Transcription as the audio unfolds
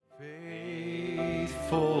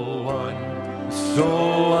faithful one,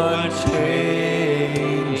 so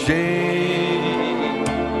unchanging,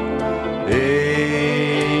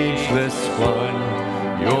 ageless one,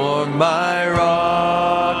 you're my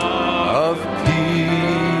rock of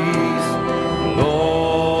peace,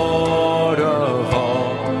 Lord of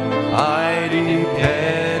all, I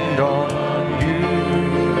depend on you.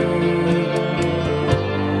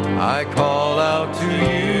 I call out to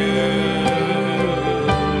you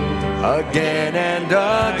again and again.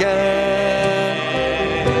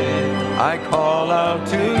 I call out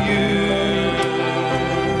to you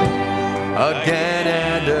again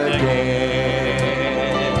and again.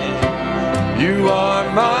 You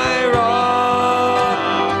are my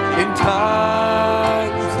rock in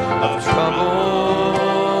times of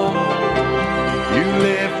trouble. You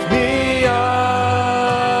lift me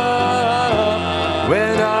up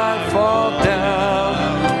when I fall down.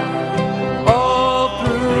 All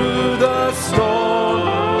through the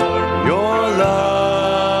storm, your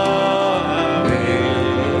love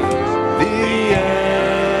is the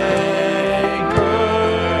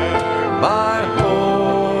anchor. My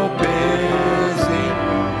hope is in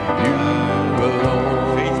you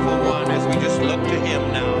alone. Faithful one, as we just look to him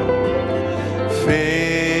now.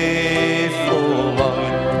 Faithful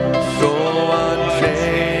one, so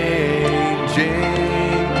unchanging,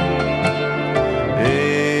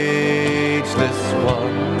 ageless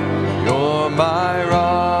one, you're my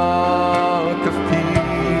rock of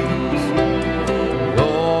peace,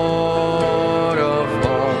 Lord of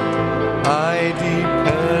all, I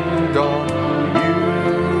depend on you.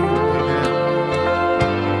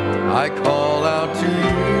 I call out to you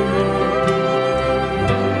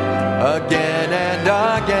again and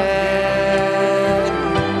again.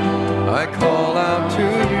 I call out to you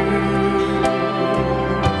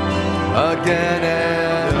again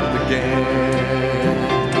and again.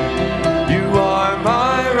 You are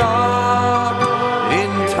my rock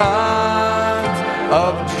in times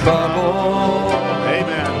of trouble.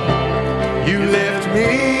 Amen. You lift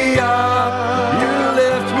me up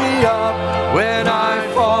when I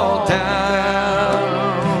fall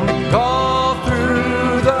down. And all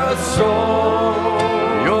through the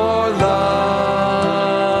storm, your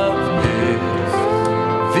love is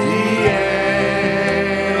the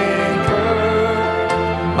anchor.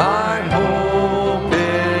 My hope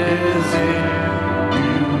is in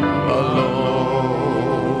you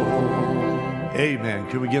alone. Amen.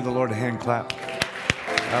 Can we give the Lord a hand clap?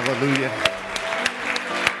 Hallelujah.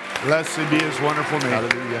 Blessed be his wonderful name.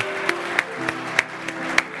 Hallelujah.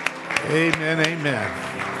 Amen, amen.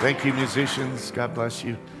 Thank you, musicians. God bless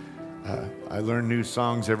you. I learn new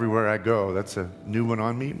songs everywhere I go. That's a new one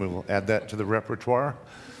on me. We'll add that to the repertoire.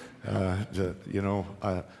 I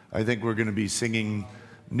think we're going to be singing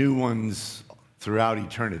new ones throughout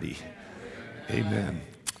eternity. Amen.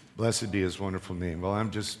 Blessed be his wonderful name. Well,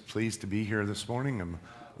 I'm just pleased to be here this morning. I'm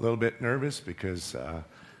a little bit nervous because I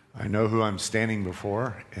know who I'm standing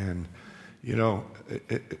before. And,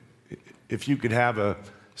 if you could have a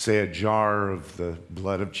jar of the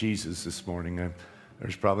blood of Jesus this morning,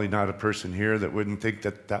 there's probably not a person here that wouldn't think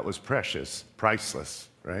that that was precious, priceless,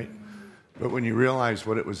 right? But when you realize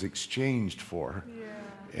what it was exchanged for,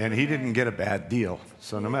 and he didn't get a bad deal.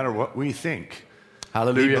 So no matter what we think,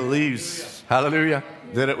 Hallelujah. he believes Hallelujah.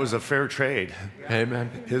 that it was a fair trade. Amen.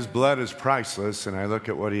 His blood is priceless, and I look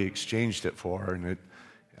at what he exchanged it for, and it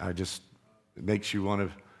makes you want to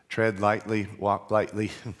tread lightly, walk lightly.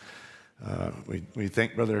 We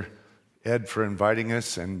thank Brother Ed for inviting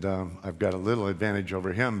us, and I've got a little advantage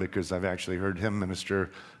over him because I've actually heard him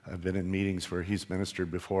minister. I've been in meetings where he's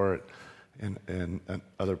ministered before in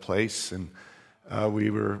other place, and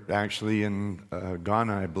we were actually in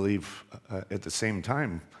Ghana, I believe, at the same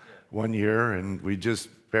time one year, and we just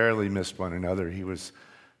barely missed one another. We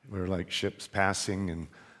were like ships passing, and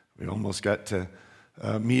we almost got to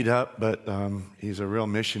meet up, but he's a real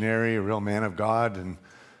missionary, a real man of God, and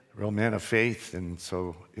a real man of faith, and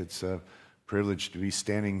so it's a privilege to be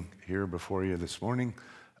standing here before you this morning.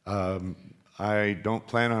 I don't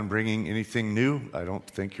plan on bringing anything new. I don't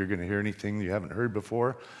think you're going to hear anything you haven't heard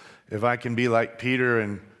before. If I can be like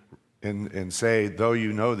Peter and say, though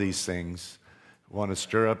you know these things, want to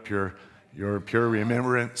stir up your pure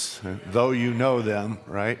remembrance, though you know them,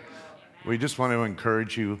 right? We just want to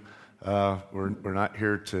encourage you. We're not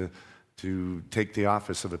here to take the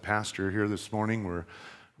office of a pastor here this morning.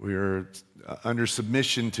 We're under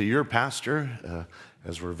submission to your pastor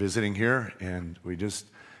as we're visiting here, and we just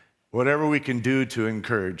whatever we can do to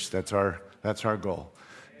encourage. That's our goal.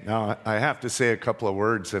 Now I have to say a couple of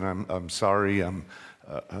words, and I'm sorry. I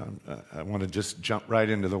want to just jump right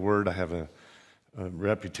into the word. I have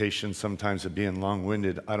reputation sometimes of being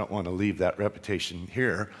long-winded. I don't want to leave that reputation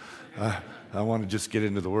here. I want to just get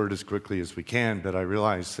into the Word as quickly as we can, but I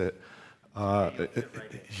realize that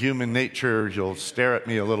human nature, you'll stare at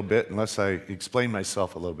me a little bit unless I explain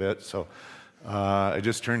myself a little bit. So I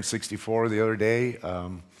just turned 64 the other day.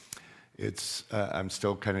 I'm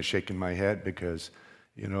still kind of shaking my head because,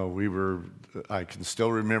 I can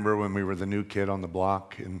still remember when we were the new kid on the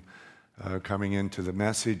block and coming into the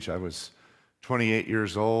message. I was 28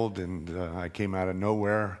 years old and I came out of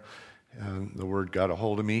nowhere and the Word got a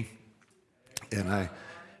hold of me.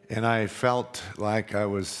 And I felt like I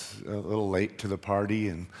was a little late to the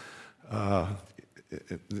party,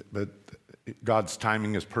 but God's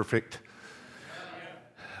timing is perfect.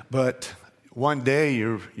 But one day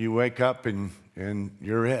you wake up and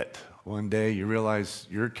you're it. One day you realize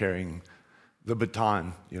you're carrying the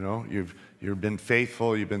baton. You've been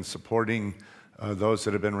faithful. You've been supporting those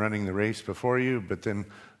that have been running the race before you. But then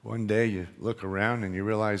one day you look around and you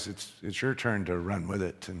realize it's your turn to run with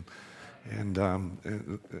it. And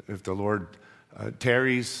if the Lord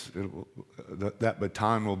tarries, that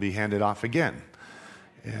baton will be handed off again.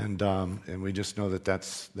 And we just know that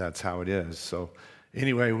that's how it is. So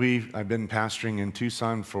anyway, I've been pastoring in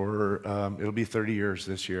Tucson for, it'll be 30 years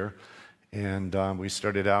this year. And we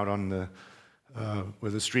started out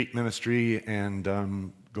with a street ministry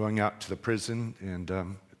and going out to the prison. And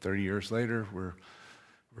 30 years later, we're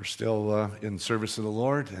still in service of the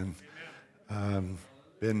Lord. And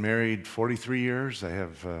been married 43 years. I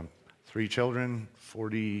have 3 children,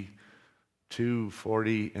 42,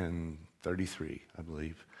 40, and 33, I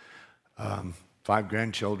believe. 5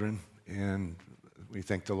 grandchildren, and we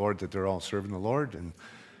thank the Lord that they're all serving the Lord,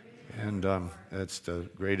 and that's the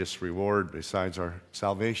greatest reward besides our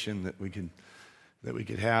salvation that we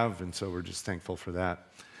could have, and so we're just thankful for that.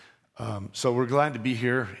 So we're glad to be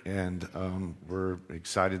here, and we're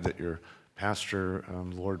excited that your pastor,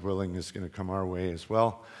 Lord willing, is going to come our way as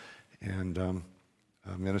well, and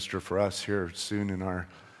minister for us here soon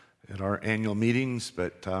at our annual meetings.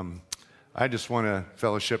 But I just want to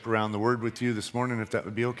fellowship around the Word with you this morning, if that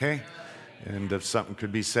would be okay. And if something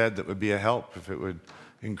could be said that would be a help, if it would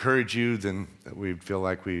encourage you, then we'd feel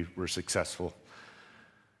like we were successful.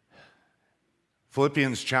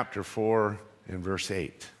 Philippians chapter 4 and verse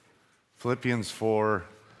 8. Philippians 4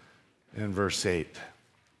 and verse 8.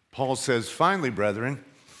 Paul says, "Finally, brethren,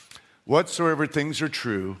 whatsoever things are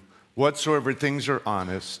true, whatsoever things are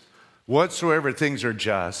honest, whatsoever things are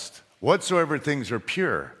just, whatsoever things are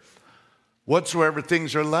pure, whatsoever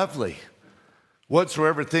things are lovely,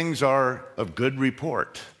 whatsoever things are of good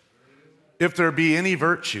report, if there be any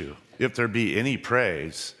virtue, if there be any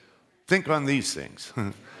praise, think on these things."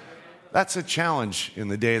 That's a challenge in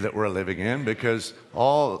the day that we're living in, because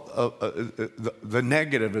all the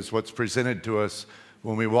negative is what's presented to us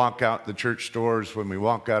when we walk out the church doors, when we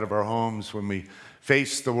walk out of our homes, when we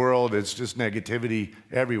face the world. It's just negativity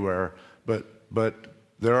everywhere. But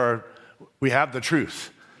we have the truth.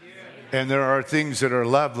 And there are things that are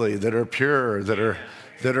lovely, that are pure, that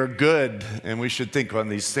are good, and we should think on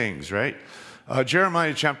these things, right?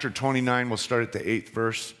 Jeremiah chapter 29, we'll start at the 8th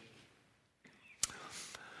verse.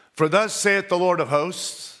 "For thus saith the Lord of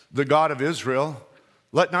hosts, the God of Israel,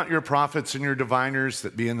 let not your prophets and your diviners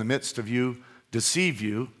that be in the midst of you deceive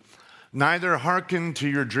you, neither hearken to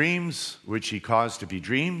your dreams which ye cause to be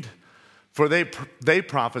dreamed, for they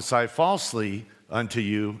prophesy falsely unto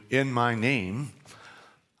you in my name.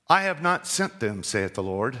 I have not sent them, saith the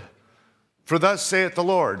Lord. For thus saith the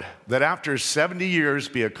Lord, that after 70 years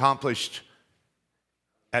be accomplished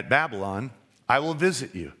at Babylon, I will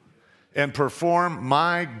visit you and perform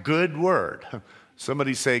my good word."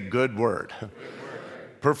 Somebody say good word. Good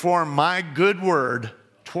word. "Perform my good word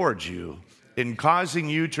towards you in causing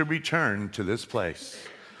you to return to this place.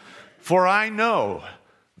 For I know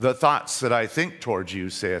the thoughts that I think towards you,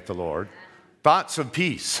 saith the Lord, thoughts of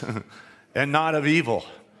peace and not of evil,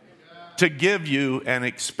 to give you an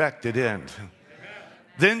expected end.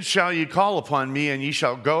 Then shall ye call upon me, and ye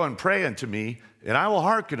shall go and pray unto me, and I will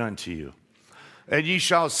hearken unto you. And ye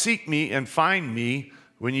shall seek me and find me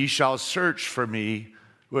when ye shall search for me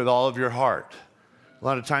with all of your heart." A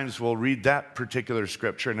lot of times we'll read that particular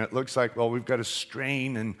scripture and it looks like, well, we've got to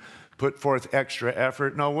strain and put forth extra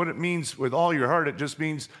effort. No, what it means with all your heart, it just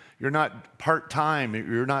means you're not part-time.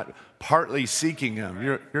 You're not partly seeking him.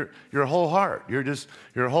 Your whole heart,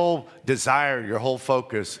 your whole desire, your whole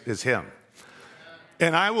focus is him.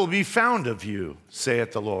 "And I will be found of you,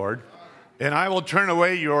 saith the Lord, and I will turn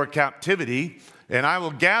away your captivity, and I will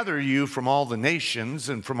gather you from all the nations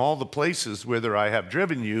and from all the places whither I have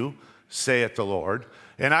driven you, saith the Lord,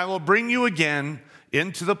 and I will bring you again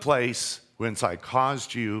into the place whence I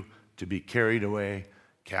caused you to be carried away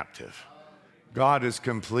captive. God is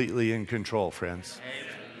completely in control, friends.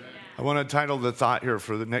 I want to title the thought here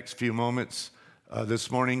for the next few moments this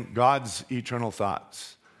morning, God's eternal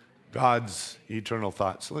thoughts. God's eternal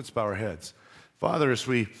thoughts. So let's bow our heads. Father, as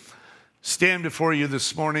we stand before you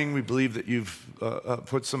this morning, we believe that you've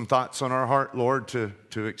put some thoughts on our heart, Lord,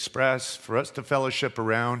 to express, for us to fellowship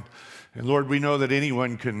around. And Lord, we know that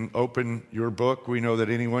anyone can open your book. We know that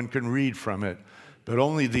anyone can read from it. But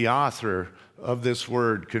only the author of this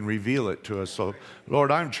word can reveal it to us. So,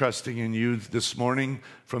 Lord, I'm trusting in you this morning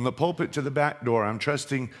from the pulpit to the back door. I'm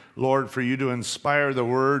trusting, Lord, for you to inspire the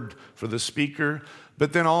word for the speaker.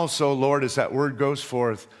 But then also, Lord, as that word goes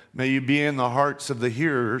forth, may you be in the hearts of the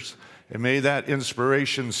hearers, and may that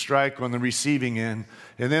inspiration strike on the receiving end.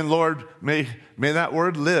 And then, Lord, may that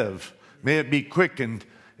word live. May it be quickened.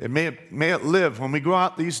 And may it live when we go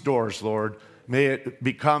out these doors, Lord. May it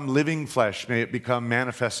become living flesh. May it become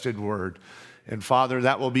manifested word. And Father,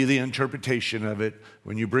 that will be the interpretation of it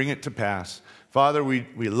when you bring it to pass. Father, we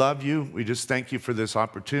love you. We just thank you for this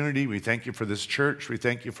opportunity. We thank you for this church. We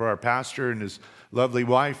thank you for our pastor and his lovely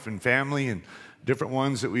wife and family and different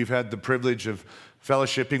ones that we've had the privilege of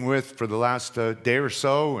fellowshipping with for the last day or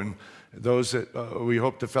so, and those that we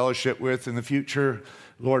hope to fellowship with in the future.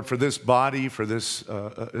 Lord, for this body, for this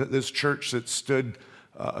church that stood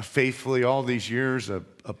faithfully all these years, a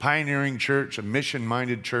pioneering church, a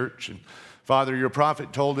mission-minded church. And Father, your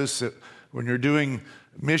prophet told us that when you're doing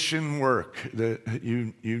mission work, that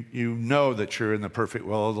you know that you're in the perfect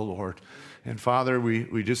will of the Lord. And Father,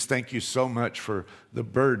 we just thank you so much for the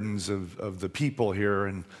burdens of the people here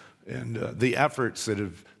and the efforts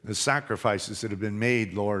the sacrifices that have been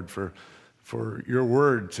made, Lord, for your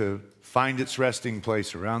word to find its resting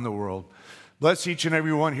place around the world. Bless each and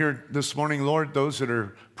every one here this morning, Lord, those that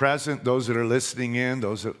are present, those that are listening in,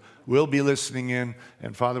 those that will be listening in.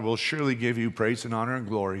 And Father, we'll surely give you praise and honor and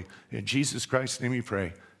glory. In Jesus Christ's name we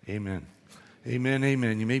pray. Amen. Amen,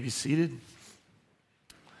 amen. You may be seated.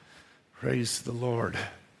 Praise the Lord.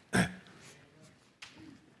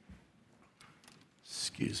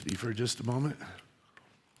 Excuse me for just a moment.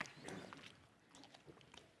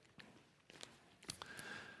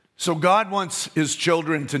 So God wants his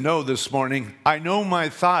children to know this morning, I know my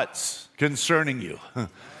thoughts concerning you.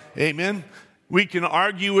 Amen. We can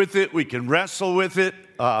argue with it, we can wrestle with it,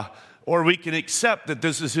 or we can accept that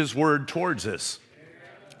this is his word towards us.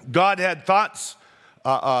 God had thoughts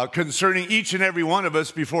concerning each and every one of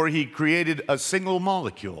us before he created a single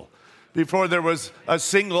molecule. Before there was a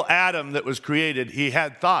single atom that was created, he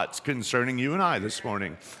had thoughts concerning you and I this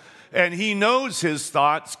morning. And he knows his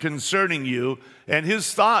thoughts concerning you, and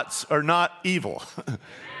his thoughts are not evil.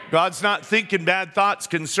 God's not thinking bad thoughts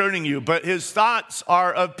concerning you, but his thoughts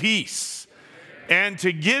are of peace and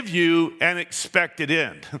to give you an expected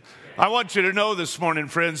end. I want you to know this morning,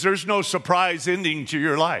 friends, there's no surprise ending to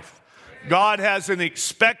your life. God has an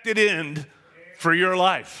expected end for your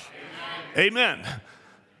life. Amen.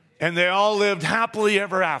 And they all lived happily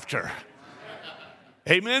ever after.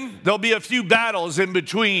 Amen. There'll be a few battles in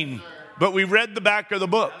between, but we read the back of the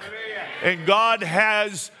book. And God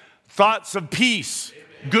has thoughts of peace,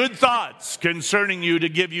 good thoughts concerning you to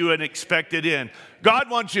give you an expected end. God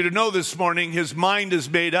wants you to know this morning his mind is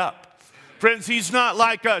made up. Friends, he's not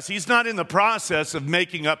like us. He's not in the process of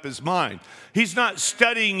making up his mind. He's not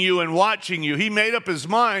studying you and watching you. He made up his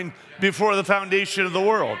mind before the foundation of the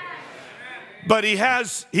world. But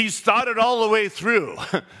he's thought it all the way through.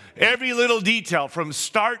 Every little detail from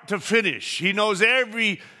start to finish. He knows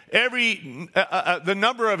the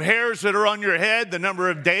number of hairs that are on your head, the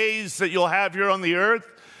number of days that you'll have here on the earth.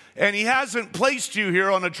 And he hasn't placed you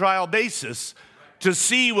here on a trial basis to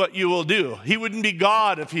see what you will do. He wouldn't be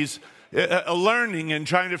God if he's learning and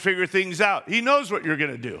trying to figure things out. He knows what you're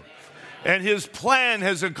going to do. And his plan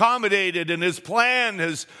has accommodated, and his plan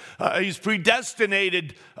he's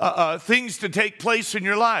predestinated things to take place in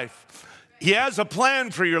your life. He has a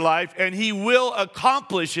plan for your life, and he will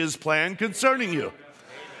accomplish his plan concerning you.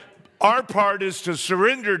 Our part is to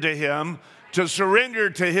surrender to him, to surrender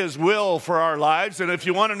to his will for our lives. And if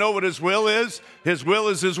you want to know what his will is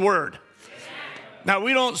his word. Now,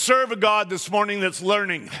 we don't serve a God this morning that's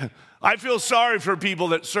learning. I feel sorry for people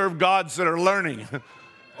that serve gods that are learning.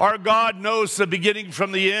 Our God knows the beginning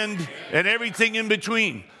from the end and everything in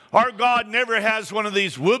between. Our God never has one of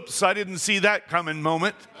these, whoops, I didn't see that coming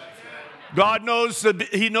moment. God knows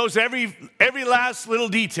he knows every last little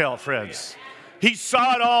detail, friends. He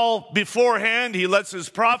saw it all beforehand. He lets his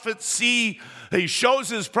prophets see. He shows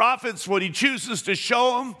his prophets what he chooses to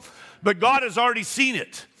show them. But God has already seen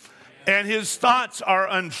it. And his thoughts are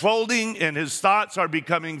unfolding, and his thoughts are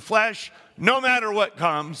becoming flesh, no matter what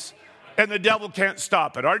comes, and the devil can't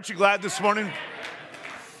stop it. Aren't you glad this morning?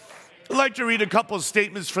 I'd like to read a couple of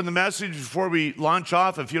statements from the message before we launch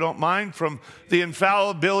off, if you don't mind, from the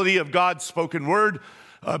infallibility of God's spoken word.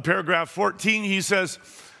 Paragraph 14, he says,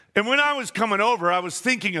 and when I was coming over, I was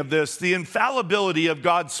thinking of this, the infallibility of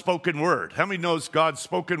God's spoken word. How many knows God's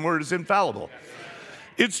spoken word is infallible?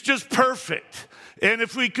 It's just perfect. And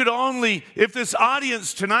if this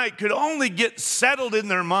audience tonight could only get settled in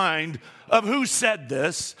their mind of who said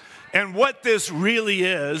this and what this really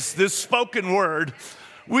is, this spoken word,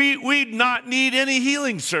 we'd not need any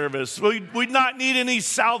healing service. We'd not need any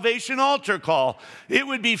salvation altar call. It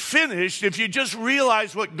would be finished if you just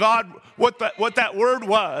realize what that word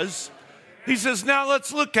was. He says, now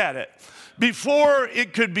let's look at it. Before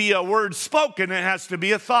it could be a word spoken, it has to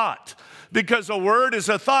be a thought. Because a word is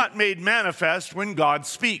a thought made manifest when God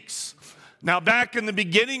speaks. Now, back in the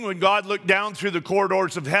beginning, when God looked down through the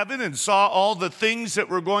corridors of heaven and saw all the things that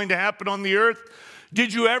were going to happen on the earth,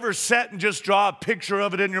 did you ever sit and just draw a picture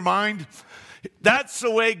of it in your mind? That's the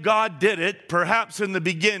way God did it, perhaps in the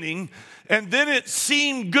beginning. And then it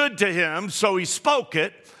seemed good to him, so he spoke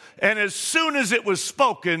it. And as soon as it was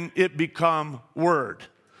spoken, it became word.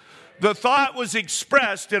 The thought was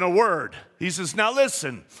expressed in a word. He says, now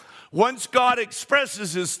listen, once God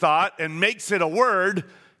expresses his thought and makes it a word,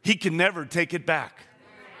 he can never take it back.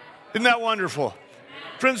 Isn't that wonderful?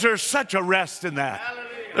 Friends, there's such a rest in that.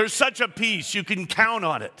 There's such a peace. You can count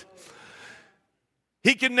on it.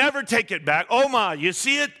 He can never take it back. Oh my, you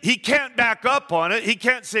see it? He can't back up on it. He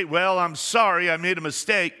can't say, well, I'm sorry, I made a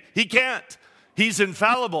mistake. He can't. He's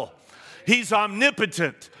infallible. He's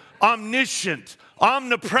omnipotent, omniscient,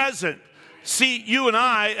 omnipresent. See, you and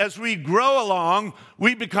I, as we grow along,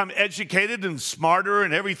 we become educated and smarter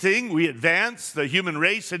and everything. We advance. The human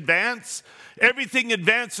race advance. Everything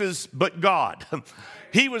advances but God.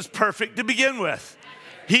 He was perfect to begin with.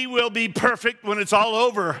 He will be perfect when it's all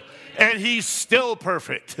over, and he's still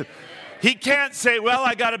perfect. He can't say, well,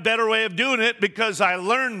 I got a better way of doing it because I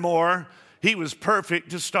learned more. He was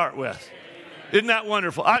perfect to start with. Isn't that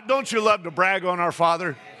wonderful? Don't you love to brag on our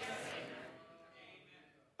Father?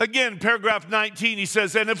 Again, paragraph 19, he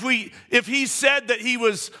says, and if he said that he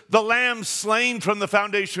was the lamb slain from the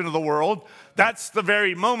foundation of the world, that's the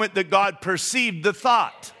very moment that God perceived the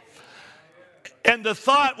thought. And the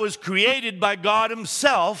thought was created by God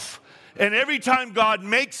himself. And every time God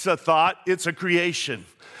makes a thought, it's a creation.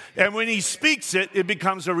 And when he speaks it, it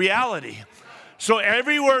becomes a reality. So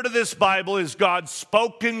every word of this Bible is God's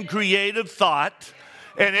spoken creative thought.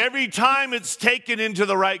 And every time it's taken into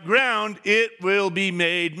the right ground, it will be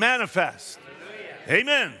made manifest.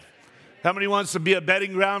 Amen. How many wants to be a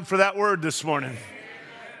bedding ground for that word this morning?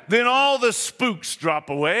 Then all the spooks drop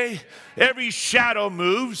away, every shadow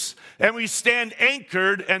moves, and we stand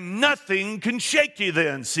anchored, and nothing can shake you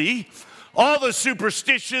then, see? All the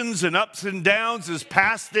superstitions and ups and downs is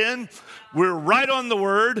past then. We're right on the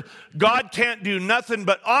word. God can't do nothing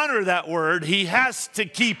but honor that word. He has to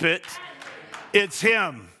keep it. It's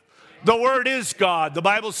him. The word is God. The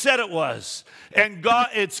Bible said it was. And God,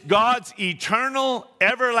 it's God's eternal,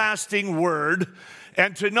 everlasting word.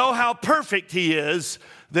 And to know how perfect he is,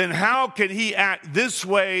 then how can he act this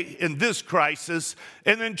way in this crisis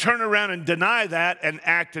and then turn around and deny that and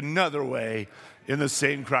act another way in the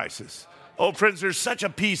same crisis? Oh, friends, there's such a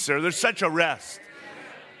peace there. There's such a rest.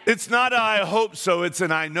 It's not a I hope so, it's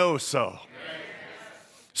an I know so.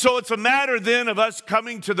 So it's a matter then of us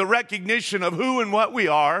coming to the recognition of who and what we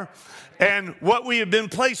are and what we have been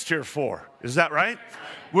placed here for. Is that right?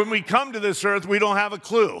 When we come to this earth, we don't have a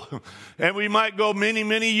clue. And we might go many,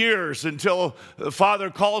 many years until the Father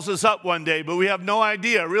calls us up one day, but we have no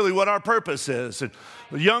idea really what our purpose is. And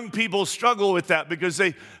young people struggle with that because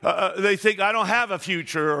they think, I don't have a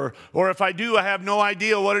future, or if I do, I have no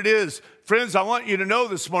idea what it is. Friends, I want you to know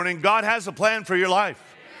this morning, God has a plan for your life.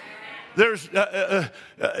 There's,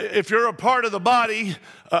 if you're a part of the body,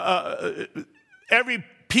 every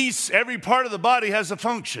piece, every part of the body has a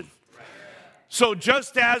function. So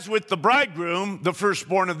just as with the bridegroom, the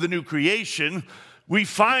firstborn of the new creation, we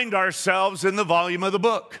find ourselves in the volume of the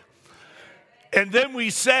book. And then we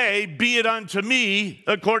say, be it unto me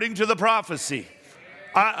according to the prophecy.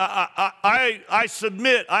 I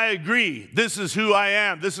submit, I agree. This is who I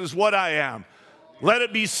am. This is what I am. Let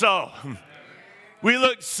it be so. We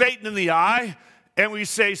look Satan in the eye and we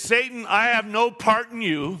say, Satan, I have no part in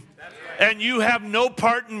you. And you have no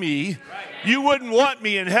part in me. You wouldn't want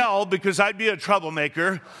me in hell because I'd be a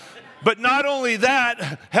troublemaker. But not only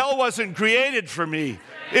that, hell wasn't created for me.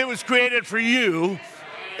 It was created for you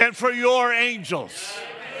and for your angels.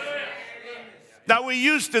 Now, we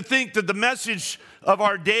used to think that the message of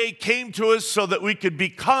our day came to us so that we could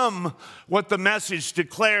become what the message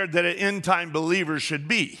declared that an end-time believer should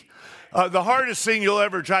be. The hardest thing you'll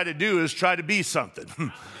ever try to do is try to be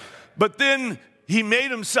something. But then he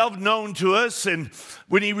made himself known to us, and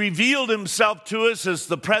when he revealed himself to us as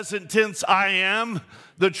the present tense I am,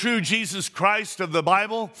 the true Jesus Christ of the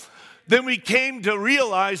Bible, then we came to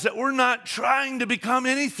realize that we're not trying to become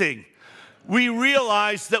anything. We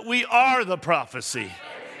realize that we are the prophecy.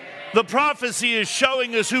 The prophecy is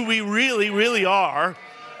showing us who we really, really are.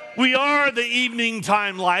 We are the evening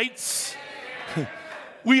time lights.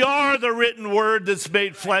 We are the written word that's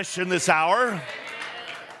made flesh in this hour.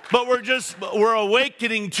 But we're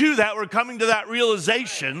awakening to that. We're coming to that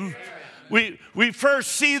realization. We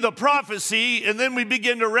first see the prophecy, and then we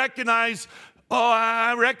begin to recognize, oh,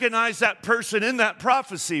 I recognize that person in that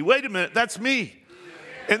prophecy. Wait a minute, that's me.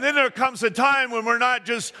 And then there comes a time when we're not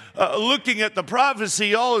just looking at the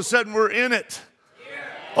prophecy, all of a sudden we're in it.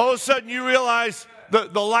 All of a sudden you realize the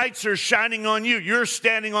lights are shining on you. You're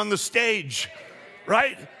standing on the stage,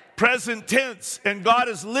 right? Present tense, and God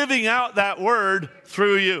is living out that word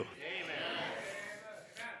through you.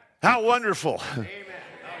 How wonderful.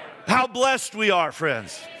 How blessed we are,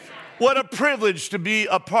 friends. What a privilege to be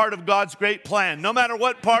a part of God's great plan. No matter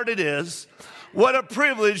what part it is, what a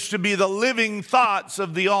privilege to be the living thoughts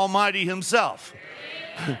of the Almighty himself.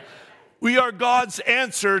 We are God's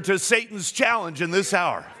answer to Satan's challenge in this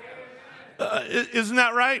hour. Isn't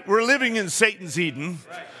that right? We're living in Satan's Eden.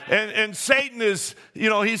 And Satan is,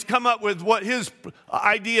 he's come up with what his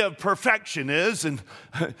idea of perfection is. And,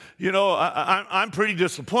 I'm pretty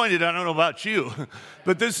disappointed. I don't know about you.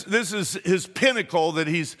 But this is his pinnacle that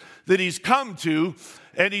he's come to.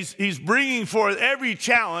 And he's bringing forth every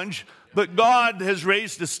challenge. But God has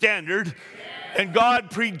raised a standard. And God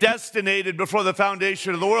predestinated before the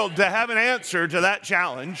foundation of the world to have an answer to that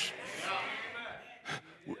challenge.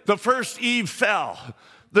 The first Eve fell.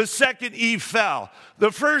 The second Eve fell.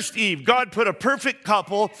 The first Eve, God put a perfect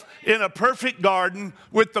couple in a perfect garden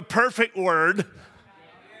with the perfect word,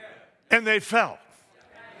 and they fell,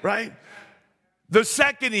 right? The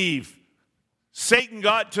second Eve, Satan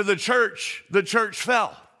got to the church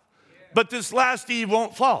fell. But this last Eve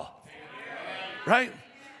won't fall, right?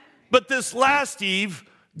 But this last Eve,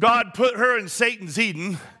 God put her in Satan's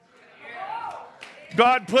Eden.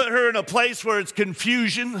 God put her in a place where it's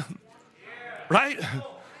confusion, right?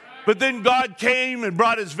 But then God came and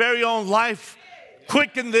brought his very own life,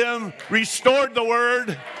 quickened them, restored the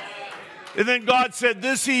word. And then God said,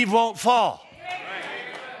 this Eve won't fall.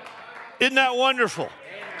 Isn't that wonderful?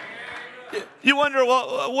 You wonder,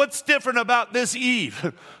 well, what's different about this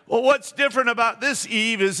Eve? Well, what's different about this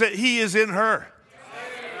Eve is that he is in her.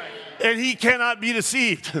 And he cannot be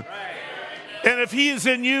deceived. And if he is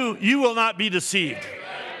in you, you will not be deceived.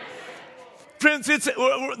 Friends,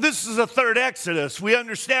 this is a third Exodus. We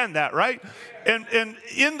understand that, right? And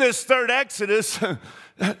in this third Exodus,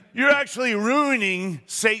 you're actually ruining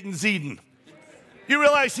Satan's Eden. You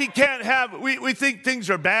realize he can't have, we think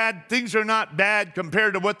things are bad. Things are not bad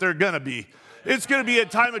compared to what they're going to be. It's going to be a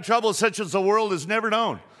time of trouble such as the world has never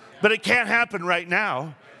known. But it can't happen right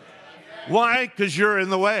now. Why? Because you're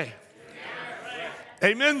in the way.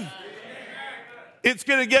 Amen? It's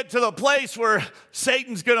going to get to the place where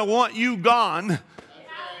Satan's going to want you gone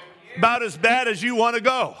about as bad as you want to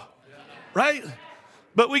go, right?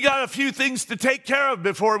 But we got a few things to take care of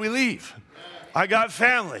before we leave. I got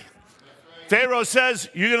family. Pharaoh says,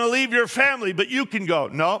 you're going to leave your family, but you can go.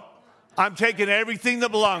 No, I'm taking everything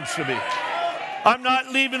that belongs to me. I'm not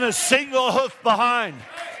leaving a single hoof behind.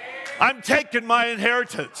 I'm taking my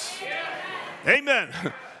inheritance. Amen.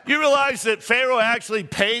 You realize that Pharaoh actually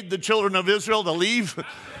paid the children of Israel to leave?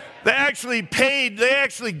 They actually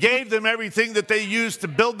gave them everything that they used to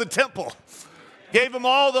build the temple. Gave them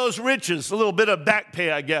all those riches, a little bit of back pay,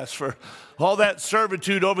 I guess, for all that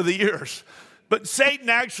servitude over the years. But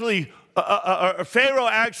Pharaoh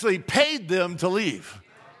actually paid them to leave.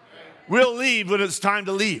 We'll leave when it's time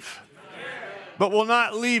to leave. But we'll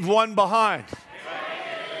not leave one behind.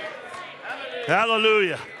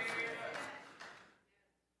 Hallelujah.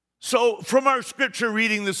 So from our scripture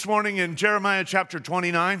reading this morning in Jeremiah chapter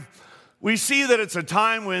 29, we see that it's a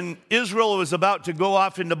time when Israel was about to go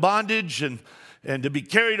off into bondage and to be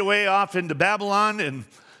carried away off into Babylon, and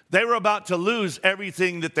they were about to lose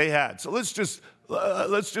everything that they had. So let's just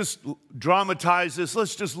dramatize this.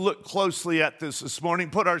 Let's just look closely at this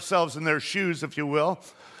morning, put ourselves in their shoes, if you will.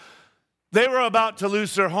 They were about to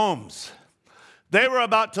lose their homes. They were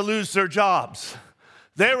about to lose their jobs.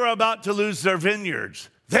 They were about to lose their vineyards.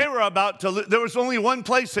 There was only one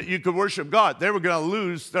place that you could worship God. They were going to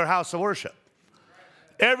lose their house of worship.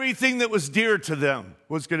 Everything that was dear to them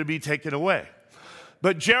was going to be taken away.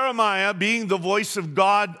 But Jeremiah, being the voice of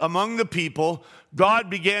God among the people, God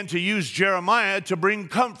began to use Jeremiah to bring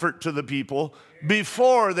comfort to the people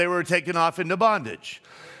before they were taken off into bondage.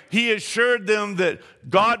 He assured them that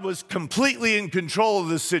God was completely in control of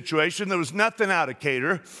this situation. There was nothing out of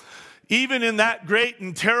cater. Even in that great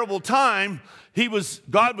and terrible time,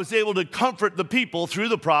 God was able to comfort the people through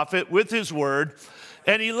the prophet with his word.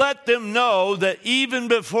 And he let them know that even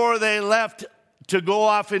before they left to go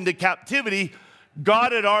off into captivity,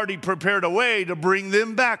 God had already prepared a way to bring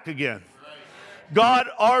them back again. God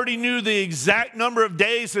already knew the exact number of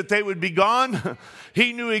days that they would be gone.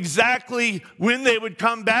 He knew exactly when they would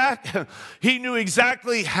come back. He knew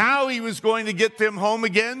exactly how he was going to get them home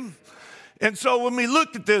again. And so when we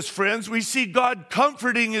look at this, friends, we see God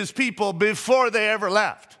comforting his people before they ever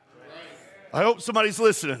left. I hope somebody's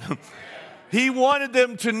listening. He wanted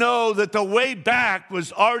them to know that the way back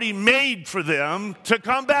was already made for them to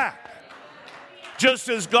come back. Just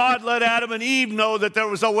as God let Adam and Eve know that there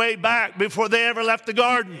was a way back before they ever left the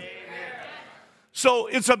garden. So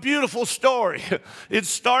it's a beautiful story. It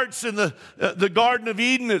starts in the Garden of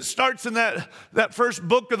Eden. It starts in that first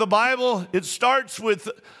book of the Bible. It starts with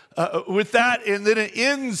that, and then it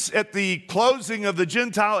ends at the closing of the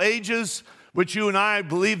Gentile ages, which you and I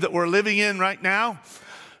believe that we're living in right now.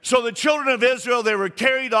 So the children of Israel, they were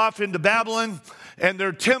carried off into Babylon, and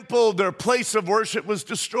their temple, their place of worship was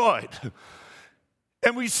destroyed.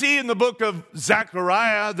 And we see in the book of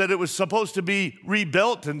Zechariah that it was supposed to be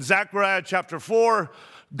rebuilt. In Zechariah chapter 4,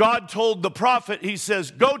 God told the prophet, he says,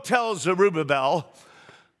 "Go tell Zerubbabel,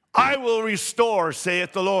 I will restore,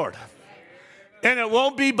 saith the Lord. And it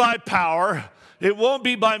won't be by power, it won't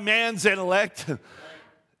be by man's intellect,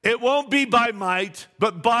 it won't be by might,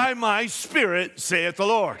 but by my spirit, saith the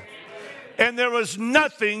Lord." And there was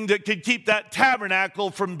nothing that could keep that tabernacle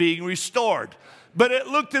from being restored. But it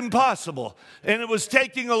looked impossible, and it was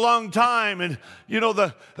taking a long time. And you know,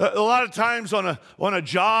 a lot of times on a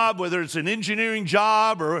job, whether it's an engineering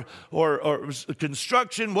job or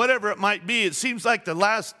construction, whatever it might be, it seems like the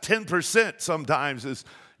last 10% sometimes is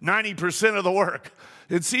 90% of the work.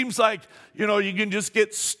 It seems like, you know, you can just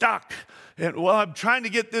get stuck. And, well, I'm trying to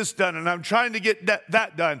get this done, and I'm trying to get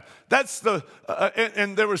that done. That's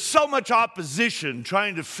and there was so much opposition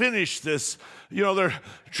trying to finish this. You know, they're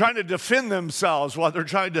trying to defend themselves while they're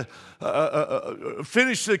trying to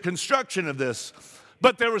finish the construction of this.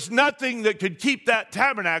 But there was nothing that could keep that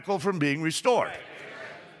tabernacle from being restored.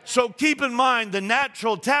 So keep in mind, the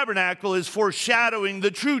natural tabernacle is foreshadowing the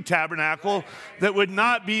true tabernacle that would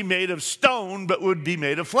not be made of stone, but would be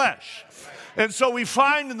made of flesh. And so we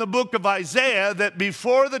find in the book of Isaiah that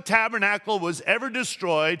before the tabernacle was ever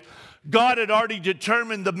destroyed, God had already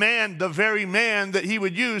determined the very man that he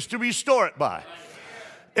would use to restore it by.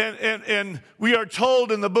 And we are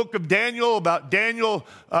told in the book of Daniel about Daniel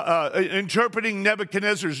interpreting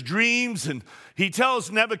Nebuchadnezzar's dreams. And he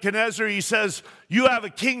tells Nebuchadnezzar, he says, "You have a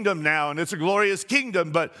kingdom now, and it's a glorious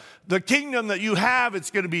kingdom. But the kingdom that you have,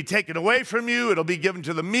 it's going to be taken away from you. It'll be given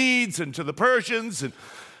to the Medes and to the Persians." And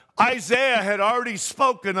Isaiah had already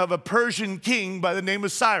spoken of a Persian king by the name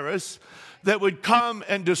of Cyrus that would come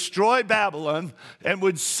and destroy Babylon and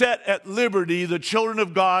would set at liberty the children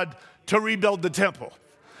of God to rebuild the temple.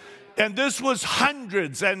 And this was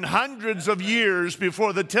hundreds and hundreds of years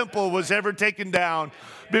before the temple was ever taken down,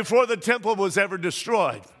 before the temple was ever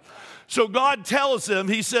destroyed. So God tells him,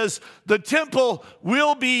 he says, the temple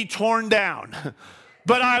will be torn down,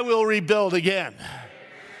 but I will rebuild again.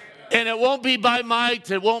 And it won't be by might,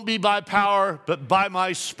 it won't be by power, but by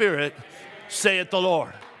my spirit, saith the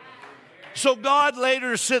Lord. So God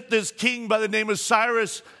later sent this king by the name of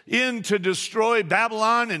Cyrus in to destroy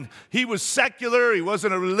Babylon, and he was secular. He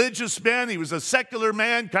wasn't a religious man. He was a secular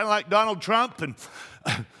man, kind of like Donald Trump. And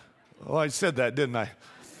oh, I said that, didn't I?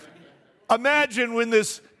 Imagine when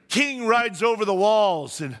this king rides over the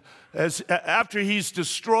walls, and after he's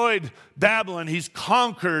destroyed Babylon, he's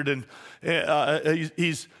conquered, and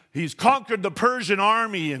he's conquered the Persian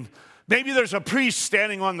army, and maybe there's a priest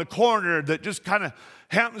standing on the corner that just kind of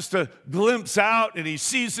happens to glimpse out, and he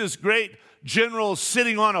sees this great general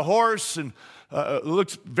sitting on a horse and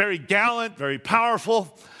looks very gallant, very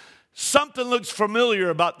powerful. Something looks familiar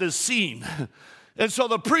about this scene. And so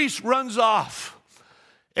the priest runs off,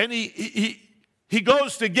 and he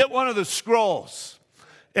goes to get one of the scrolls,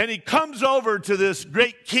 and he comes over to this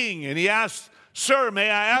great king, and he asks, "Sir, may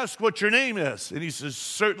I ask what your name is?" And he says,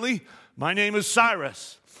 "Certainly, my name is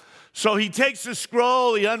Cyrus." So he takes the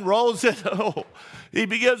scroll, he unrolls it, he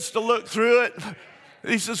begins to look through it.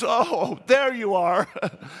 He says, "Oh, there you are,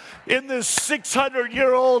 in this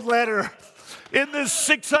 600-year-old letter." in this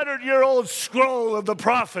 600-year-old scroll of the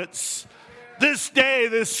prophets, this day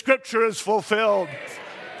this scripture is fulfilled.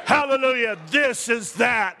 Hallelujah. This is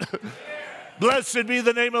that. Blessed be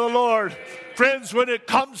the name of the Lord. Friends, when it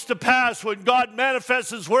comes to pass, when God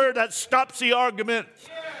manifests his word, that stops the argument.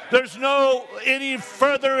 There's no any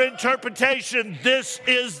further interpretation. This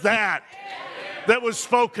is that was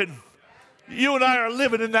spoken. You and I are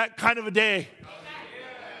living in that kind of a day.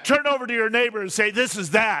 Turn over to your neighbor and say, this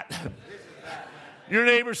is that. Your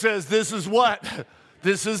neighbor says, this is what?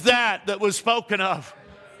 This is that was spoken of.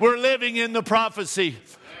 We're living in the prophecy.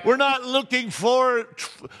 We're not looking toward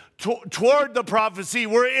the prophecy.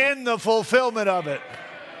 We're in the fulfillment of it.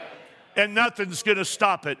 And nothing's going to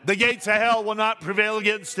stop it. The gates of hell will not prevail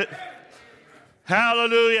against it.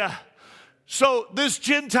 Hallelujah. So this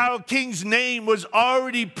Gentile king's name was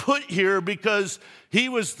already put here because he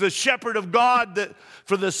was the shepherd of God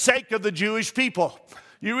for the sake of the Jewish people.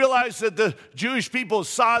 You realize that the Jewish people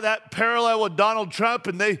saw that parallel with Donald Trump,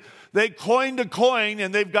 and they coined a coin,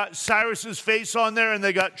 and they've got Cyrus's face on there and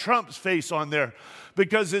they got Trump's face on there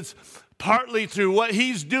because it's partly through what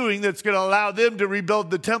he's doing that's going to allow them to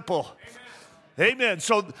rebuild the temple. Amen.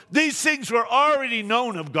 So these things were already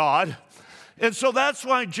known of God. And so that's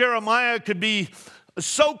why Jeremiah could be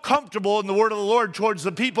so comfortable in the word of the Lord towards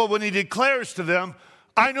the people when he declares to them,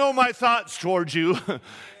 I know my thoughts towards you,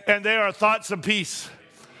 and they are thoughts of peace.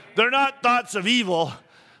 They're not thoughts of evil.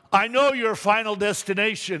 I know your final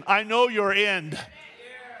destination. I know your end.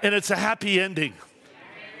 And it's a happy ending.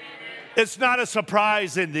 It's not a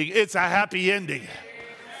surprise ending. It's a happy ending.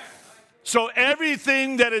 So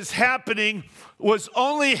everything that is happening was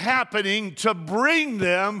only happening to bring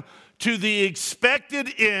them to the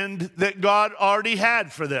expected end that God already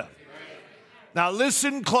had for them. Now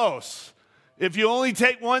listen close. If you only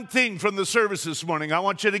take one thing from the service this morning, I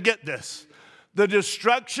want you to get this. The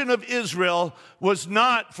destruction of Israel was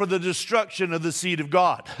not for the destruction of the seed of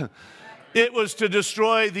God. It was to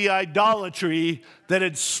destroy the idolatry that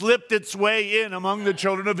had slipped its way in among the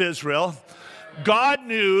children of Israel. God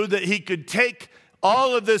knew that he could take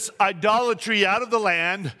all of this idolatry out of the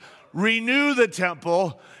land, renew the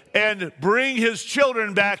temple, and bring his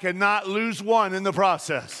children back and not lose one in the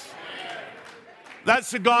process.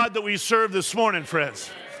 That's the God that we serve this morning, friends.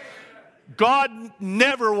 God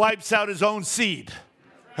never wipes out his own seed.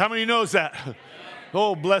 How many knows that?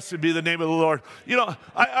 Oh, blessed be the name of the Lord. You know,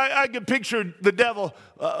 I can picture the devil.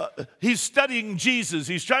 He's studying Jesus.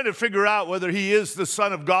 He's trying to figure out whether he is the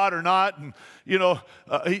Son of God or not. And, you know,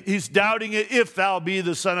 he's doubting it. If thou be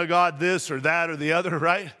the Son of God, this or that or the other,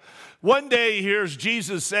 right? One day he hears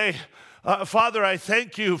Jesus say, Father, I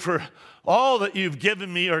thank you for all that you've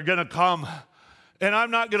given me are going to come. And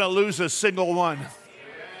I'm not going to lose a single one.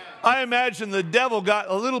 I imagine the devil got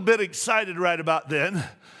a little bit excited right about then,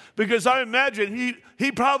 because I imagine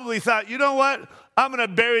he probably thought, you know what? I'm going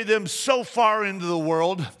to bury them so far into the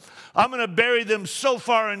world. I'm going to bury them so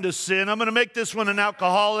far into sin. I'm going to make this one an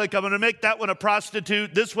alcoholic. I'm going to make that one a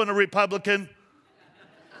prostitute. This one a Republican.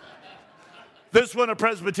 This one a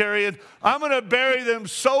Presbyterian. I'm going to bury them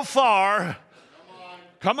so far.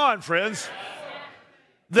 Come on, friends.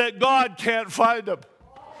 That God can't find them.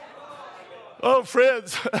 Oh,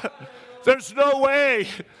 friends, there's no way.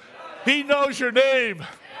 He knows your name.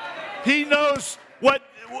 He knows what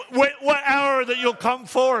hour that you'll come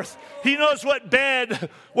forth. He knows what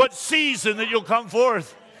bed, what season that you'll come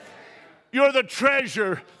forth. You're the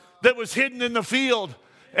treasure that was hidden in the field.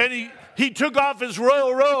 And he took off his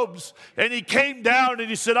royal robes and he came down and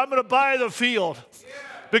he said, I'm going to buy the field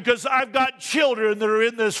because I've got children that are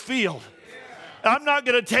in this field. I'm not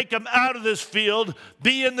going to take them out of this field,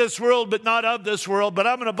 be in this world, but not of this world. But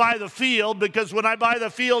I'm going to buy the field because when I buy the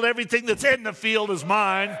field, everything that's in the field is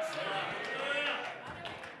mine.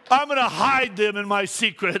 I'm going to hide them in my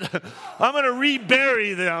secret. I'm going to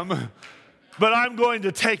rebury them, but I'm going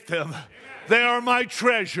to take them. They are my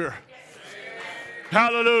treasure.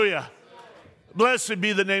 Hallelujah. Blessed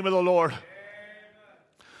be the name of the Lord.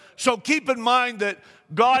 So keep in mind that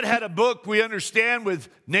God had a book, we understand, with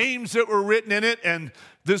names that were written in it, and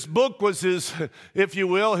this book was his, if you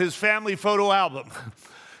will, his family photo album.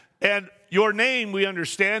 And your name, we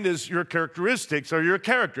understand, is your characteristics or your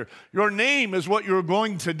character. Your name is what you're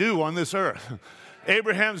going to do on this earth.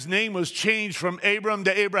 Abraham's name was changed from Abram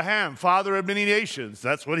to Abraham, father of many nations.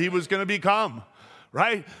 That's what he was going to become,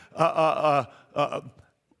 right?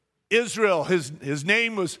 Israel, his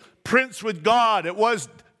name was Prince with God. It was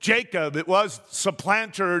Jacob. It was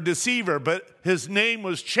supplanter or deceiver, but his name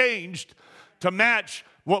was changed to match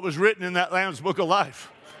what was written in that Lamb's Book of Life.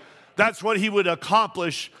 That's what he would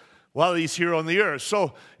accomplish while he's here on the earth.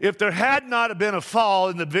 So if there had not been a fall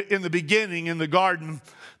in the beginning in the garden,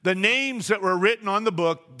 the names that were written on the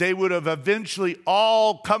book, they would have eventually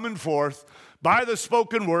all coming forth by the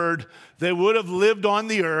spoken word. They would have lived on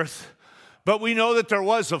the earth. But we know that there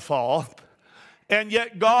was a fall. And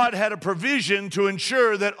yet God had a provision to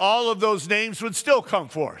ensure that all of those names would still come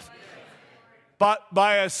forth, but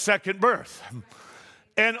by a second birth.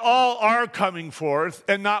 And all are coming forth,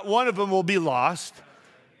 and not one of them will be lost.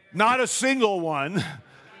 Not a single one.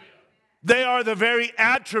 They are the very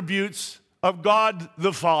attributes of God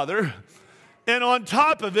the Father. And on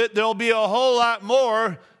top of it, there'll be a whole lot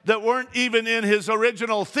more that weren't even in his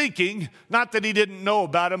original thinking. Not that he didn't know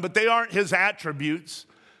about them, but they aren't his attributes.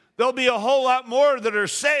 There'll be a whole lot more that are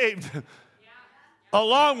saved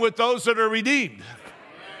along with those that are redeemed.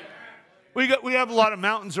 We have a lot of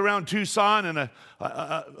mountains around Tucson, and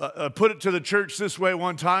I put it to the church this way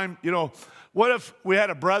one time. You know, what if we had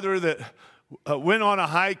a brother that went on a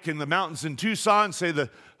hike in the mountains in Tucson, say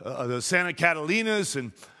the Santa Catalinas,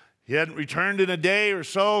 and he hadn't returned in a day or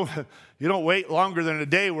so? You don't wait longer than a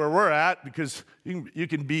day where we're at, because you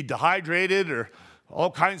can be dehydrated, or all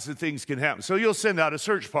kinds of things can happen. So you'll send out a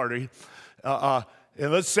search party, and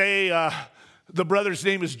let's say the brother's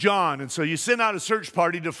name is John, and so you send out a search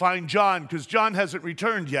party to find John because John hasn't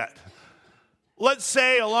returned yet. Let's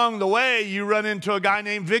say along the way you run into a guy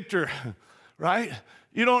named Victor, right?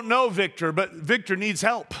 You don't know Victor, but Victor needs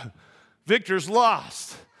help. Victor's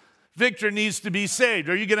lost. Victor needs to be saved.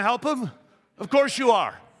 Are you going to help him? Of course you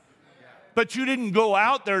are. But you didn't go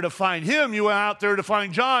out there to find him. You went out there to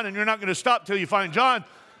find John, and you're not going to stop till you find John.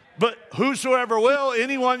 But whosoever will,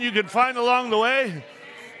 anyone you can find along the way.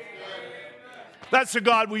 That's the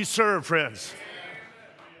God we serve, friends.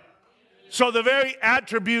 So the very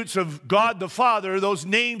attributes of God the Father, those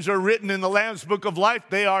names are written in the Lamb's Book of Life.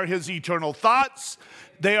 They are his eternal thoughts.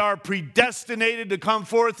 They are predestinated to come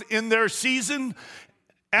forth in their season.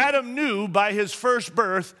 Adam knew by his first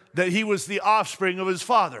birth that he was the offspring of his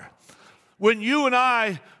father. When you and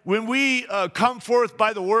I, when we come forth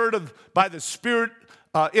by the word by the Spirit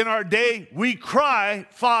in our day, we cry,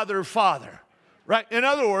 Father, Father, right? In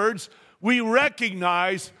other words, we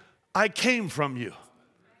recognize, I came from you.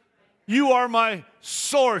 You are my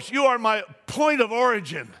source. You are my point of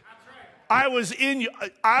origin. I was in you.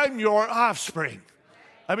 I'm your offspring.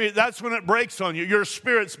 I mean, that's when it breaks on you. Your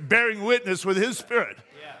spirit's bearing witness with his spirit,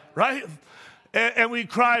 right? And we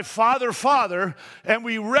cry, Father, Father, and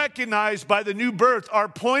we recognize by the new birth our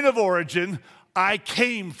point of origin, I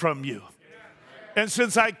came from you. And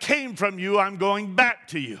since I came from you, I'm going back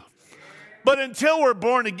to you. But until we're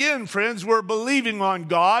born again, friends, we're believing on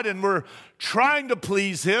God and we're trying to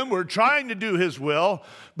please him. We're trying to do his will.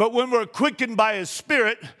 But when we're quickened by his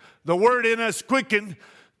Spirit, the word in us quickened,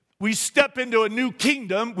 we step into a new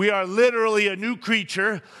kingdom. We are literally a new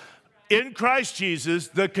creature in Christ Jesus,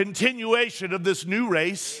 the continuation of this new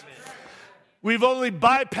race. We've only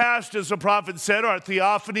bypassed, as the prophet said, our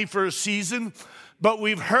theophany for a season, but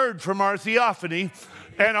we've heard from our theophany.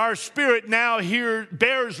 And our spirit now here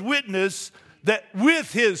bears witness that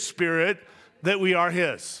with his Spirit that we are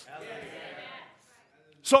his.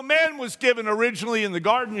 So man was given originally in the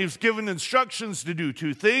garden, he was given instructions to do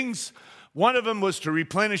two things. One of them was to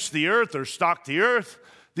replenish the earth or stock the earth.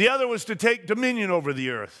 The other was to take dominion over the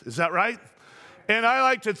earth. Is that right? And I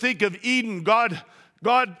like to think of Eden. God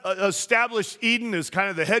established Eden as kind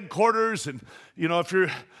of the headquarters. And, you know, if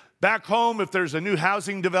you're back home, if there's a new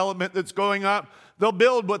housing development that's going up, they'll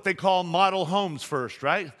build what they call model homes first,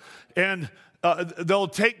 right? And they'll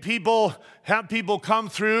take people, have people come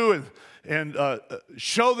through and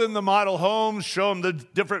show them the model homes, show them the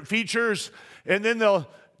different features, and then they'll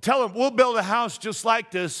tell them, we'll build a house just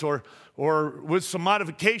like this or with some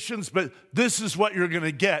modifications, but this is what you're going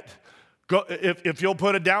to get. If you'll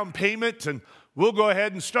put a down payment, and we'll go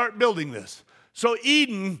ahead and start building this. So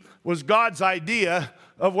Eden was God's idea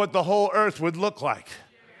of what the whole earth would look like,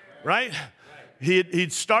 right?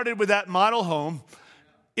 He'd started with that model home.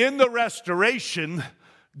 In the restoration,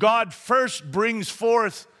 God first brings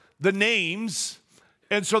forth the names.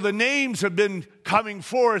 And so the names have been coming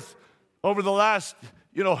forth over the last,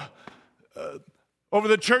 over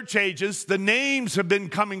the church ages. The names have been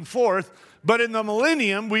coming forth. But in the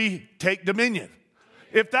millennium, we take dominion.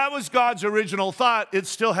 If that was God's original thought, it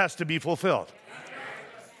still has to be fulfilled.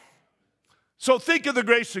 So think of the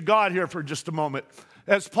grace of God here for just a moment.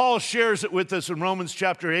 As Paul shares it with us in Romans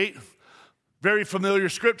chapter 8, very familiar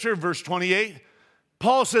scripture, verse 28.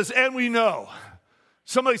 Paul says, and we know.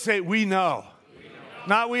 Somebody say, we know.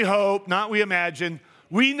 Not we hope, not we imagine.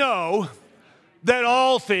 We know that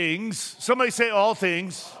all things, somebody say all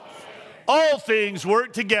things, All things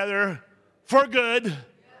work together for good.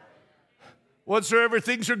 Whatsoever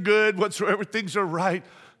things are good, whatsoever things are right.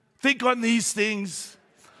 Think on these things.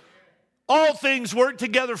 All things work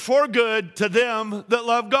together for good to them that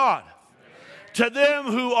love God. To them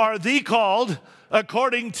who are the called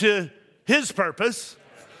according to his purpose.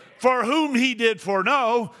 For whom he did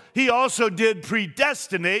foreknow, he also did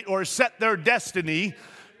predestinate or set their destiny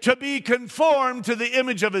to be conformed to the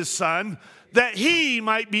image of his Son, that he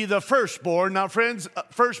might be the firstborn. Now, friends,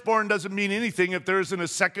 firstborn doesn't mean anything if there isn't a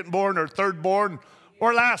secondborn or thirdborn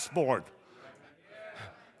or lastborn.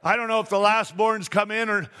 I don't know if the lastborns come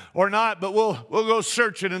in or not, but we'll go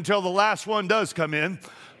searching until the last one does come in.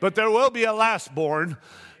 But there will be a lastborn,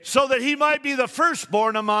 so that he might be the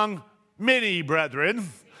firstborn among many brethren.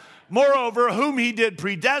 Moreover, whom he did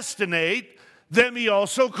predestinate, them he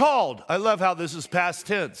also called. I love how this is past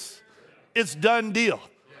tense. It's done deal.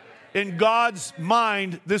 In God's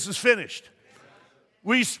mind, this is finished.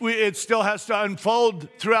 It still has to unfold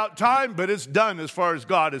throughout time, but it's done as far as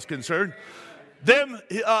God is concerned. Them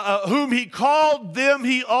whom he called, them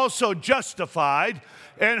he also justified.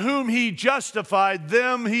 And whom he justified,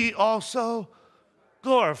 them he also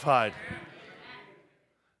glorified.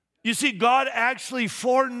 You see, God actually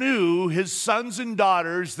foreknew his sons and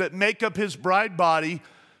daughters that make up his bride body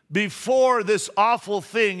before this awful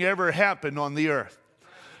thing ever happened on the earth.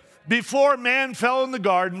 Before man fell in the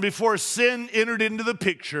garden, before sin entered into the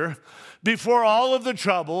picture, before all of the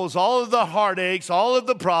troubles, all of the heartaches, all of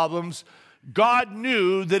the problems, God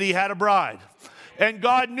knew that he had a bride. And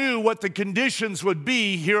God knew what the conditions would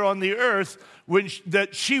be here on the earth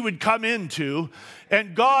that she would come into.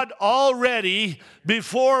 And God already,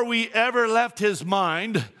 before we ever left his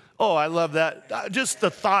mind, oh, I love that, just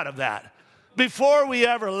the thought of that. Before we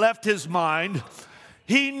ever left his mind,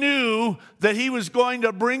 he knew that he was going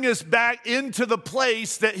to bring us back into the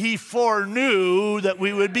place that he foreknew that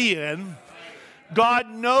we would be in. God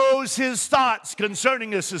knows his thoughts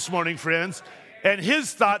concerning us this morning, friends, and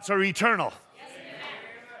his thoughts are eternal.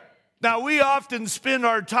 Now, we often spend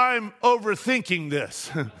our time overthinking this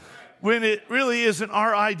when it really isn't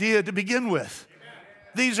our idea to begin with.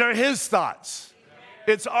 These are his thoughts.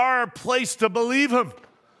 It's our place to believe him,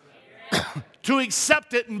 to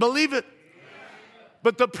accept it and believe it.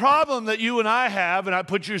 But the problem that you and I have, and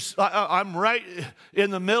I'm right in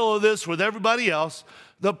the middle of this with everybody else,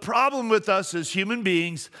 the problem with us as human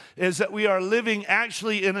beings is that we are living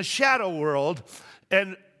actually in a shadow world,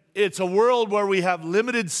 and it's a world where we have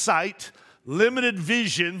limited sight, limited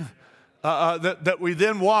vision that we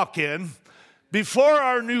then walk in. Before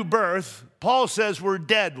our new birth, Paul says we're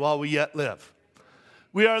dead while we yet live.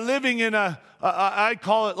 We are living in I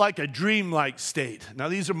call it like a dreamlike state. Now,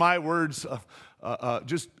 these are my words.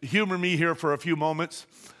 Just humor me here for a few moments.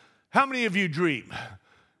 How many of you dream?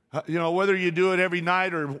 Whether you do it every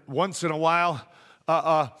night or once in a while.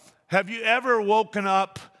 Have you ever woken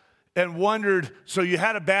up and wondered, so you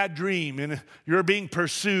had a bad dream and you're being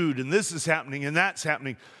pursued and this is happening and that's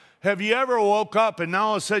happening. Have you ever woke up and now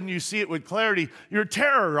all of a sudden you see it with clarity? You're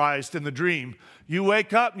terrorized in the dream. You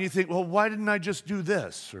wake up and you think, well, why didn't I just do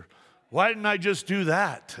this? Or why didn't I just do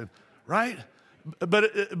that? Right?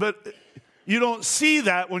 But you don't see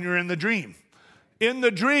that when you're in the dream. In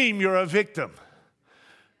the dream, you're a victim.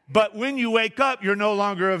 But when you wake up, you're no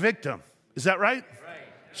longer a victim. Is that right? Right.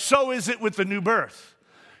 So is it with the new birth.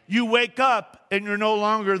 You wake up and you're no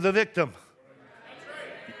longer the victim.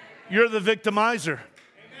 You're the victimizer.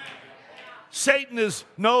 Satan is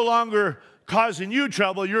no longer causing you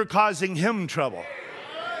trouble, you're causing him trouble.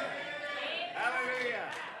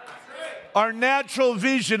 Our natural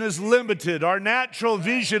vision is limited. Our natural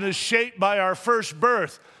vision is shaped by our first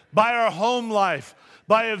birth, by our home life,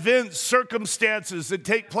 by events, circumstances that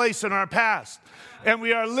take place in our past. And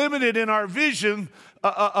we are limited in our vision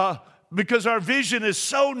because our vision is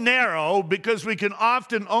so narrow, because we can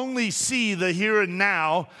often only see the here and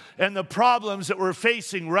now and the problems that we're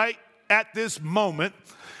facing right at this moment.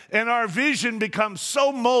 And our vision becomes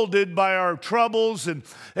so molded by our troubles and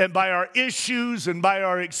by our issues and by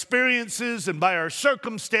our experiences and by our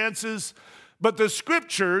circumstances. But the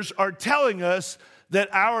scriptures are telling us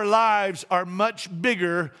that our lives are much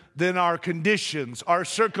bigger than our conditions, our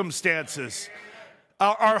circumstances,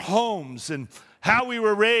 our homes, and how we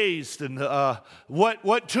were raised, and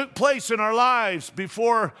what took place in our lives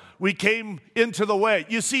before we came into the way.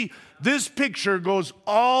 You see, this picture goes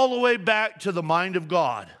all the way back to the mind of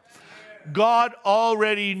God. God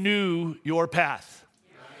already knew your path.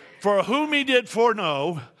 For whom he did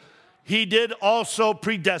foreknow, he did also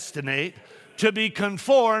predestinate to be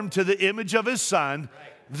conformed to the image of his Son,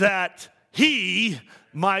 that he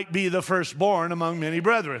might be the firstborn among many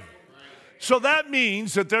brethren. So that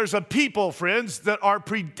means that there's a people, friends, that are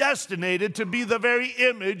predestinated to be the very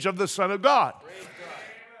image of the Son of God.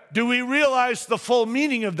 Do we realize the full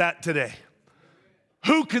meaning of that today?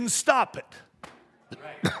 Who can stop it?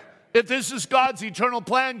 If this is God's eternal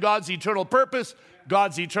plan, God's eternal purpose,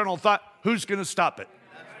 God's eternal thought, who's going to stop it?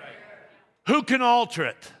 Who can alter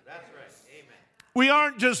it? We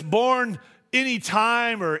aren't just born any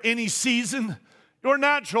time or any season. Your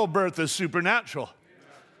natural birth is supernatural.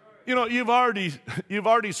 You know, you've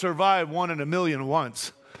already survived 1 in a million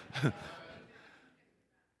once.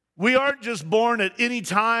 We aren't just born at any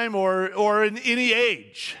time or in any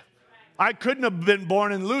age. I couldn't have been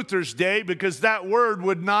born in Luther's day because that word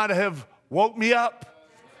would not have woke me up.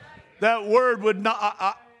 That word would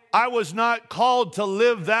not, I was not called to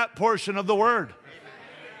live that portion of the word.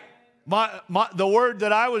 The word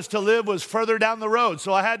that I was to live was further down the road,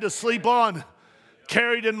 so I had to sleep on,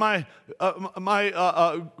 carried in my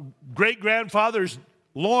great-grandfather's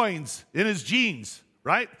loins, in his genes,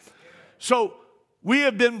 right? So we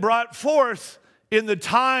have been brought forth in the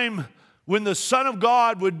time when the Son of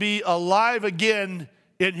God would be alive again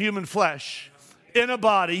in human flesh, in a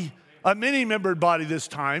body, a many-membered body this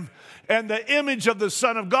time, and the image of the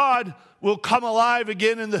Son of God will come alive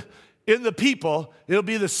again in the people. It'll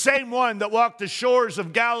be the same one that walked the shores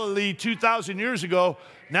of Galilee 2,000 years ago,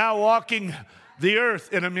 now walking the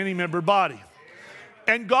earth in a many-membered body.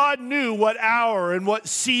 And God knew what hour and what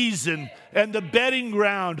season and the bedding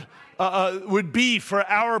ground would be for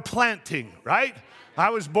our planting, right? I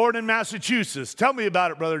was born in Massachusetts. Tell me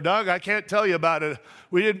about it, Brother Doug. I can't tell you about it.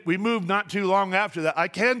 We moved not too long after that. I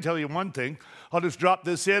can tell you one thing. I'll just drop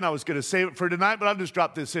this in. I was going to save it for tonight, but I'll just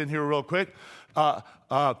drop this in here real quick.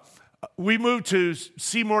 We moved to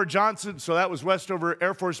Seymour Johnson, so that was Westover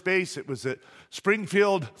Air Force Base. It was at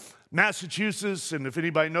Springfield, Massachusetts, and if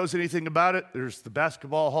anybody knows anything about it, there's the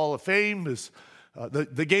Basketball Hall of Fame.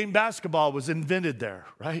 The game basketball was invented there,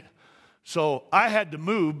 right? So I had to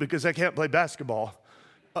move because I can't play basketball.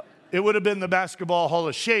 It would have been the Basketball Hall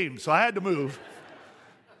of Shame, so I had to move.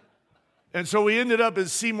 And so we ended up at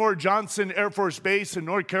Seymour Johnson Air Force Base in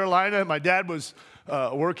North Carolina. My dad was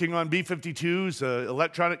working on B-52s,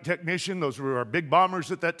 electronic technician. Those were our big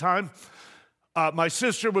bombers at that time. My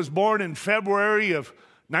sister was born in February of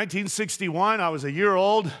 1961. I was a year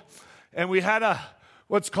old, and we had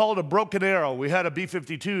what's called a broken arrow. We had a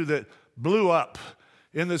B-52 that blew up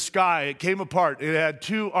in the sky. It came apart. It had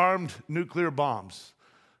 2 armed nuclear bombs.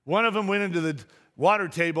 One of them went into the water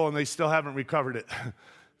table, and they still haven't recovered it.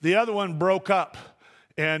 The other one broke up,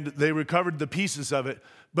 and they recovered the pieces of it.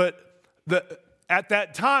 But at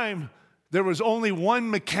that time, there was only one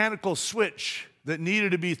mechanical switch that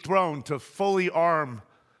needed to be thrown to fully arm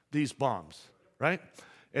these bombs, right?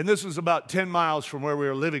 And this was about 10 miles from where we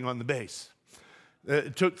were living on the base.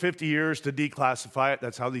 It took 50 years to declassify it.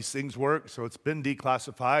 That's how these things work. So it's been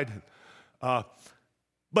declassified.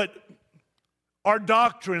 But our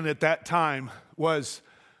doctrine at that time was,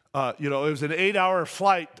 it was an 8-hour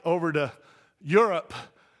flight over to Europe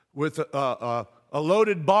with a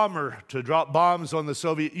loaded bomber to drop bombs on the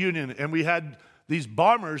Soviet Union. And we had these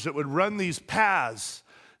bombers that would run these paths.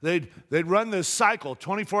 They'd run this cycle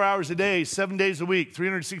 24 hours a day, 7 days a week,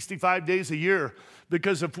 365 days a year.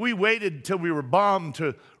 Because if we waited until we were bombed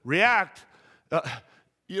to react,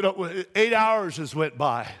 8 hours has went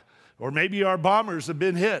by. Or maybe our bombers have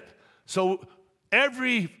been hit. So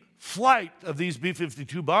every flight of these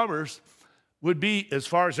B-52 bombers would be, as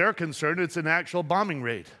far as they're concerned, it's an actual bombing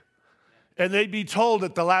raid. And they'd be told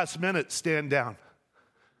at the last minute, stand down.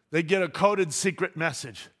 They'd get a coded secret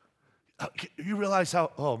message. You realize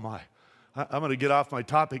how, oh my, I'm going to get off my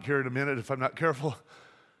topic here in a minute if I'm not careful.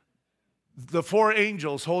 The 4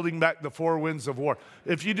 angels holding back the 4 winds of war.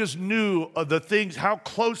 If you just knew of the things, how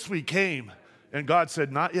close we came. And God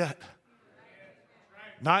said, not yet.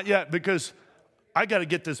 Not yet, because I got to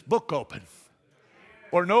get this book open,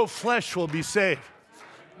 or no flesh will be saved.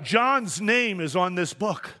 John's name is on this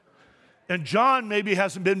book, and John maybe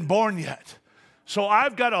hasn't been born yet. So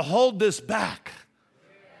I've got to hold this back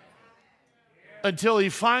until he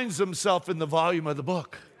finds himself in the volume of the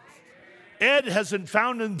book. Ed hasn't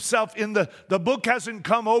found himself in the book hasn't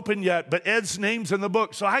come open yet, but Ed's name's in the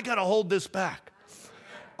book, so I got to hold this back.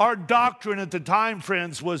 Our doctrine at the time,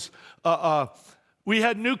 friends, was we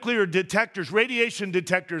had nuclear detectors, radiation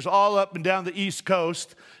detectors all up and down the East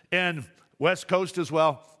Coast and West Coast as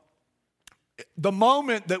well. The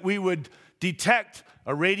moment that we would detect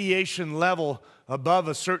a radiation level above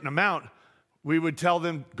a certain amount, we would tell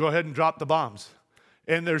them, go ahead and drop the bombs.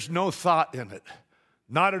 And there's no thought in it.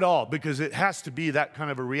 Not at all, because it has to be that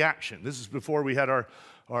kind of a reaction. This is before we had our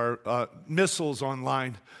missiles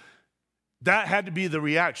online. That had to be the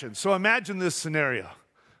reaction. So imagine this scenario.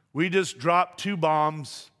 We just dropped 2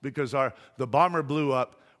 bombs because the bomber blew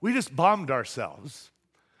up. We just bombed ourselves.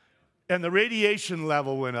 And the radiation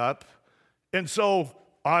level went up. And so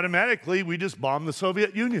automatically we just bombed the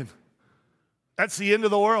Soviet Union. That's the end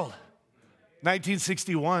of the world.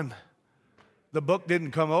 1961. The book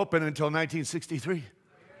didn't come open until 1963.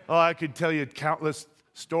 Oh, I could tell you countless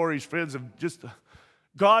stories, friends, of just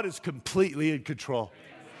God is completely in control.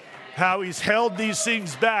 How he's held these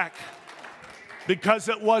things back because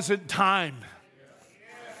it wasn't time.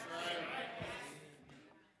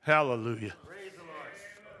 Hallelujah.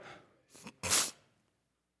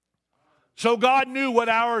 So God knew what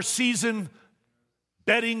our season,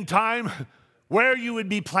 bedding time, where you would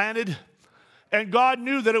be planted. And God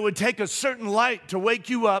knew that it would take a certain light to wake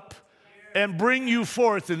you up and bring you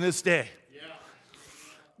forth in this day.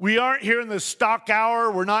 We aren't here in the stock hour.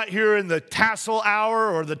 We're not here in the tassel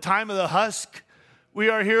hour or the time of the husk. We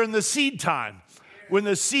are here in the seed time, when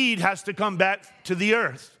the seed has to come back to the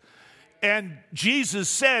earth. And Jesus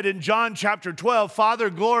said in John chapter 12, Father,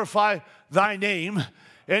 glorify thy name.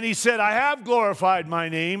 And he said, I have glorified my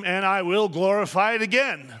name, and I will glorify it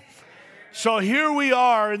again. So here we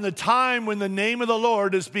are in the time when the name of the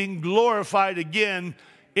Lord is being glorified again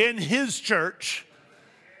in his church.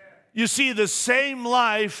 You see, the same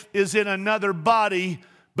life is in another body,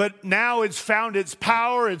 but now it's found its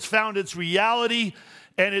power, it's found its reality,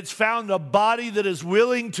 and it's found a body that is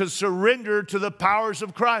willing to surrender to the powers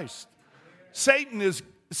of Christ. Satan's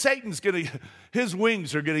gonna, his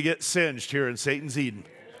wings are gonna get singed here in Satan's Eden.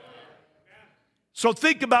 So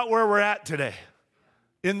think about where we're at today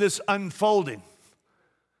in this unfolding.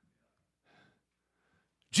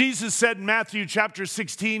 Jesus said in Matthew chapter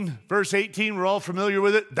 16, verse 18, we're all familiar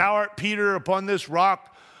with it. Thou art Peter, upon this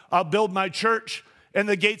rock I'll build my church, and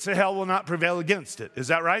the gates of hell will not prevail against it. Is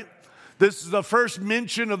that right? This is the first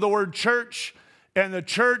mention of the word church, and the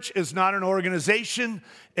church is not an organization,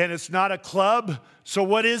 and it's not a club. So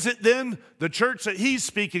what is it then? The church that he's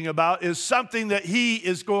speaking about is something that he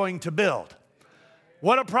is going to build.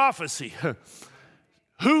 What a prophecy.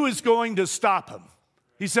 Who is going to stop him?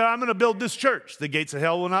 He said, I'm going to build this church. The gates of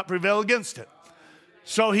hell will not prevail against it.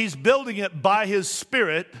 So he's building it by his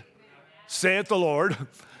Spirit, saith the Lord.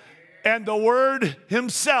 And the Word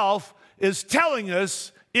himself is telling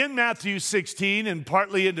us in Matthew 16 and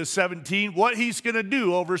partly into 17 what he's going to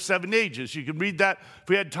do over 7 ages. You can read that. If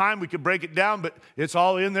we had time, we could break it down, but it's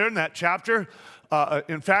all in there in that chapter.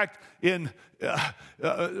 In fact, in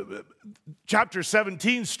chapter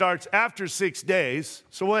 17 starts after 6 days.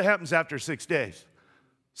 So what happens after 6 days?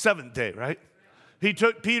 7th day, right? He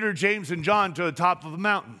took Peter, James, and John to the top of a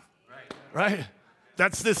mountain, right?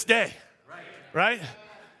 That's this day, right?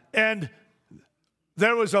 And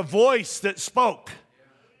there was a voice that spoke,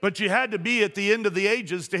 but you had to be at the end of the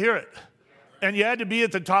ages to hear it. And you had to be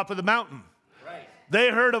at the top of the mountain. They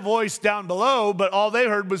heard a voice down below, but all they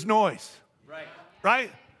heard was noise, right?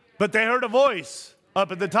 But they heard a voice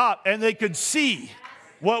up at the top, and they could see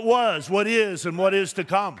what was, what is, and what is to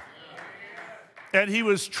come. And he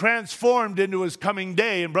was transformed into his coming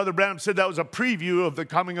day. And Brother Branham said that was a preview of the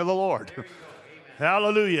coming of the Lord.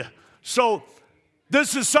 Hallelujah. So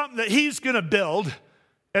this is something that he's going to build,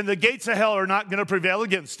 and the gates of hell are not going to prevail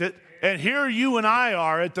against it. And here you and I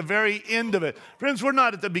are at the very end of it. Friends, we're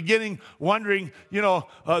not at the beginning wondering,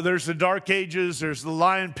 there's the dark ages, there's the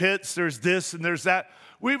lion pits, there's this and there's that.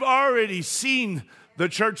 We've already seen the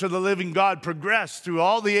church of the living God progress through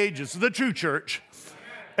all the ages, the true church.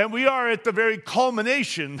 And we are at the very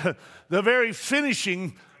culmination, the very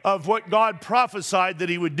finishing of what God prophesied that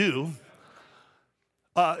he would do.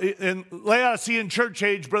 In Laodicean church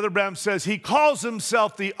age, Brother Branham says, he calls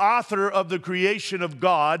himself the author of the creation of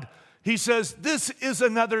God. He says, this is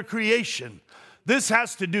another creation. This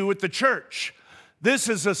has to do with the church. This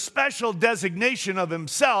is a special designation of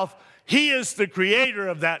himself. He is the creator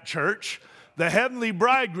of that church. The heavenly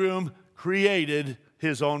bridegroom created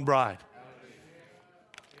his own bride.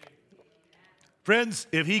 Friends,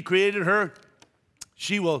 if he created her,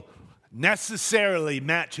 she will necessarily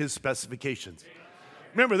match his specifications.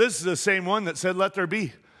 Remember, this is the same one that said, let there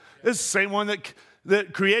be. This is the same one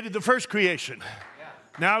that created the first creation.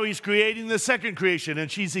 Now he's creating the second creation,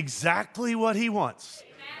 and she's exactly what he wants.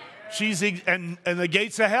 And the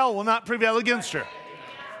gates of hell will not prevail against her.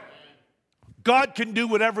 God can do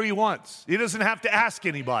whatever he wants. He doesn't have to ask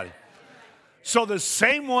anybody. So the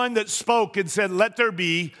same one that spoke and said, let there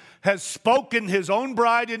be, has spoken his own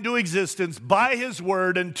bride into existence by his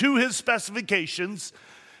word and to his specifications.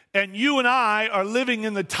 And you and I are living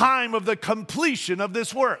in the time of the completion of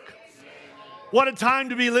this work. What a time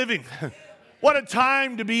to be living. What a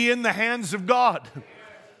time to be in the hands of God.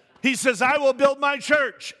 He says, I will build my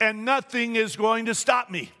church, and nothing is going to stop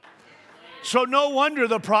me. So no wonder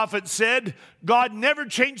the prophet said, God never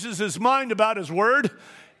changes his mind about his word,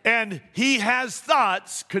 and he has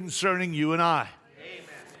thoughts concerning you and I. Amen.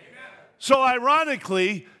 So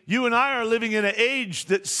ironically, you and I are living in an age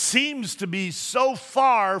that seems to be so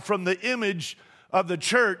far from the image of the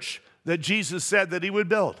church that Jesus said that he would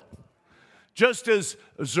build. Just as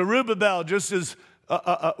Zerubbabel,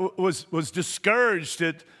 was discouraged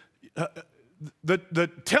at the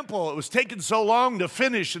temple, it was taking so long to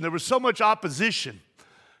finish and there was so much opposition.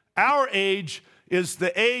 Our age is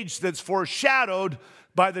the age that's foreshadowed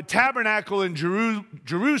by the tabernacle in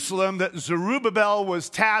Jerusalem that Zerubbabel was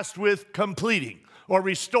tasked with completing, or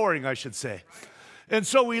restoring, I should say. And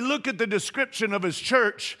so we look at the description of his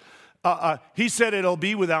church. He said it'll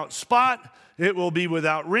be without spot, it will be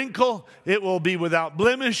without wrinkle, it will be without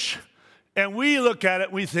blemish. And we look at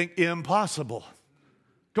it, we think impossible.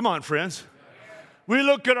 Come on, friends. We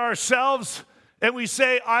look at ourselves and we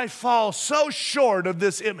say, I fall so short of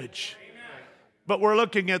this image. But we're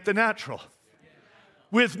looking at the natural.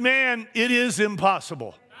 With man, it is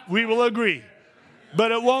impossible. We will agree.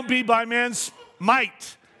 But it won't be by man's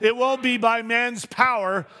might. It won't be by man's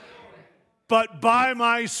power, but by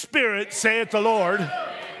my Spirit, saith the Lord.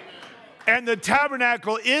 And the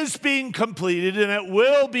tabernacle is being completed, and it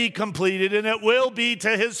will be completed, and it will be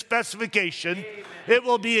to his specification. Amen. It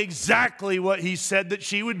will be exactly what he said that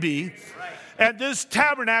she would be. Right. And this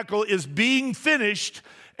tabernacle is being finished,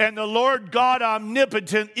 and the Lord God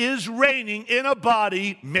omnipotent is reigning in a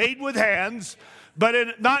body made with hands, but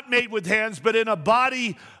not made with hands, but in a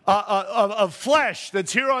body of flesh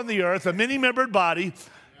that's here on the earth, a many-membered body.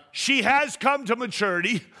 She has come to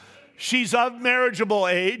maturity. She's of marriageable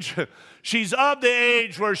age. She's of the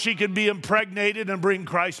age where she can be impregnated and bring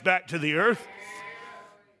Christ back to the earth.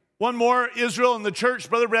 One more, Israel and the church.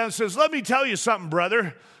 Brother Branham says, let me tell you something,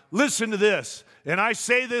 brother. Listen to this. And I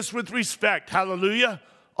say this with respect. Hallelujah.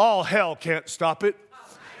 All hell can't stop it.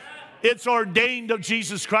 It's ordained of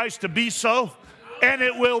Jesus Christ to be so, and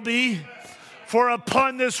it will be. For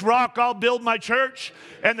upon this rock I'll build my church,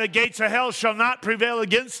 and the gates of hell shall not prevail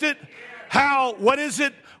against it. How? What is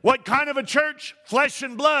it? What kind of a church? Flesh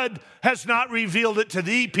and blood has not revealed it to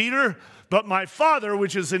thee, Peter, but my Father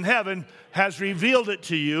which is in heaven has revealed it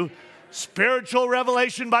to you. Spiritual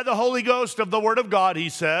revelation by the Holy Ghost of the Word of God, he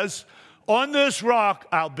says. On this rock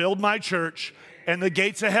I'll build my church, and the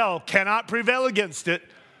gates of hell cannot prevail against it.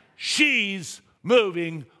 She's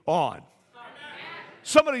moving on.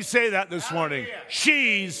 Somebody say that this morning.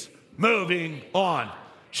 She's moving on.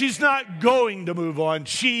 She's not going to move on.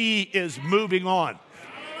 She is moving on.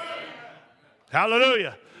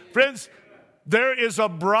 Hallelujah. Friends, there is a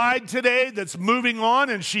bride today that's moving on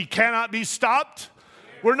and she cannot be stopped.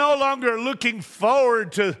 We're no longer looking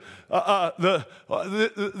forward to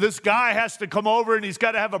this guy has to come over and he's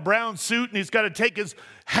got to have a brown suit and he's got to take his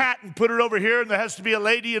hat and put it over here and there has to be a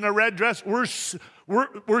lady in a red dress.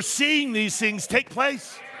 We're seeing these things take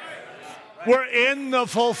place. We're in the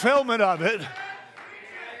fulfillment of it.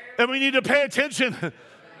 And we need to pay attention.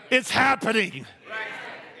 It's happening.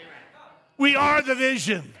 We are the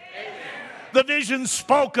vision. The vision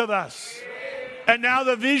spoke of us. And now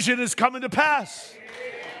the vision is coming to pass.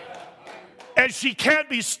 And she can't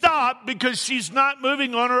be stopped because she's not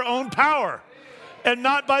moving on her own power. And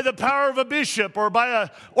not by the power of a bishop or by an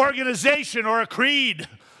organization or a creed.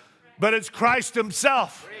 But it's Christ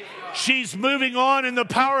himself. She's moving on in the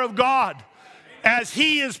power of God as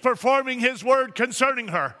he is performing his word concerning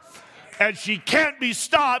her. And she can't be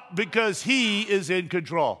stopped because he is in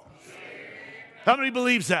control. How many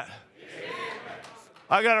believes that?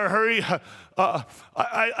 I got to hurry.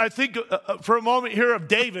 I think for a moment here of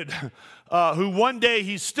David, who one day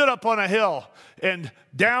he stood up on a hill and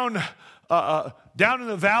down in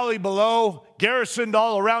the valley below, garrisoned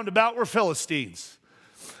all around about were Philistines.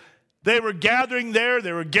 They were gathering there.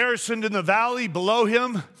 They were garrisoned in the valley below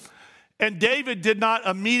him. And David did not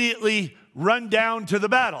immediately run down to the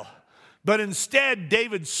battle. But instead,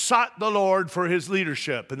 David sought the Lord for his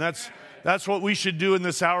leadership. And that's what we should do in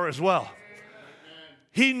this hour as well.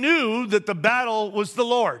 He knew that the battle was the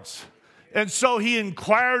Lord's. And so he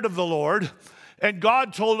inquired of the Lord. And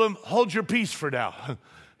God told him, hold your peace for now.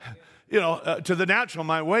 To the natural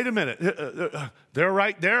mind, wait a minute. They're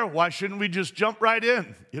right there. Why shouldn't we just jump right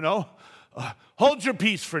in? Hold your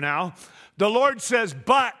peace for now. The Lord says,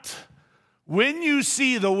 but when you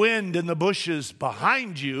see the wind in the bushes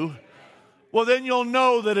behind you, well, then you'll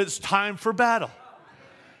know that it's time for battle.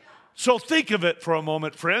 So think of it for a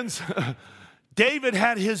moment, friends. David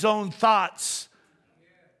had his own thoughts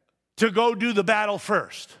to go do the battle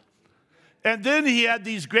first. And then he had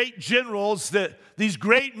these great generals, these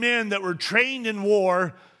great men that were trained in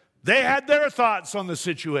war. They had their thoughts on the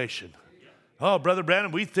situation. Oh, Brother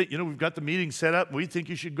Branham, we think, we've got the meeting set up. We think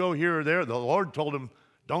you should go here or there. The Lord told him,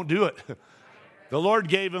 don't do it. The Lord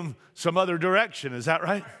gave him some other direction. Is that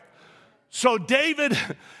right? So David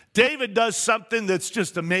does something that's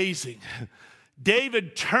just amazing.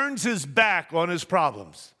 David turns his back on his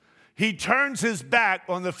problems. He turns his back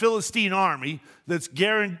on the Philistine army that's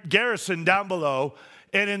garrisoned down below,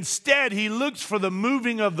 and instead he looks for the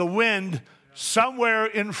moving of the wind somewhere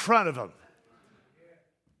in front of him.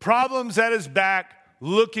 Problems at his back,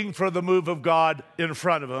 looking for the move of God in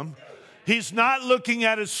front of him. He's not looking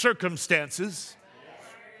at his circumstances.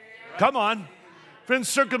 Come on. Friends,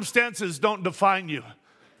 circumstances don't define you.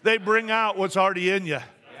 They bring out what's already in you.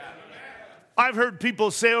 I've heard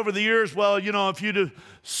people say over the years, well, if you'd have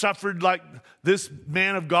suffered like this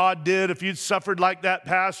man of God did, if you'd suffered like that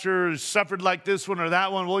pastor, or suffered like this one or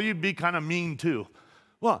that one, well, you'd be kind of mean too.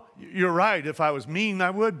 Well, you're right. If I was mean,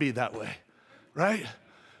 I would be that way, right?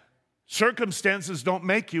 Circumstances don't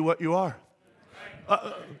make you what you are.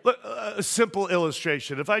 A simple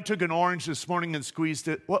illustration. If I took an orange this morning and squeezed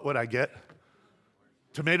it, what would I get?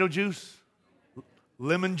 Tomato juice?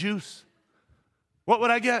 Lemon juice? What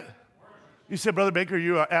would I get? You said, Brother Baker,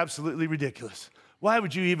 you are absolutely ridiculous. Why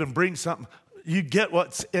would you even bring something? You get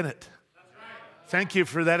what's in it. Thank you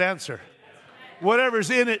for that answer. Whatever's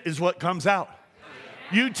in it is what comes out.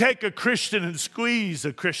 You take a Christian and squeeze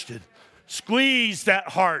a Christian. Squeeze that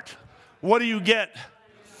heart. What do you get?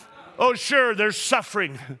 Oh, sure, there's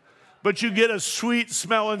suffering, but you get a sweet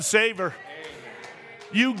smell and savor.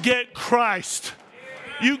 You get Christ.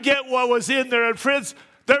 You get what was in there. And friends,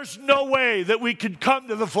 there's no way that we could come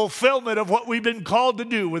to the fulfillment of what we've been called to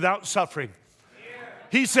do without suffering.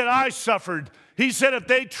 He said, I suffered. He said, if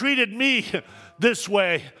they treated me this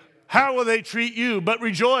way, how will they treat you? But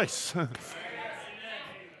rejoice.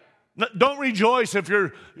 Don't rejoice if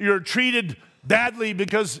you're treated badly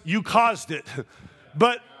because you caused it.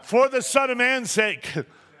 But for the Son of Man's sake,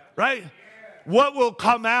 right? What will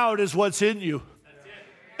come out is what's in you.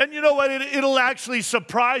 And you know what? It'll actually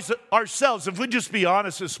surprise ourselves. If we just be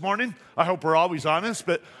honest this morning, I hope we're always honest,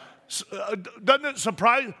 but doesn't it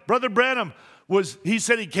surprise? Brother Branham he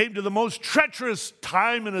said he came to the most treacherous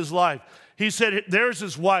time in his life. He said, there's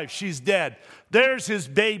his wife, she's dead. There's his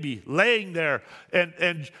baby laying there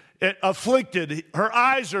and afflicted. Her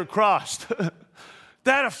eyes are crossed.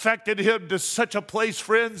 That affected him to such a place,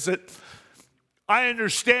 friends, that I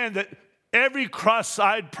understand that every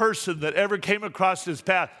cross-eyed person that ever came across his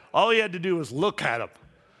path, all he had to do was look at him,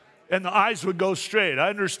 and the eyes would go straight. I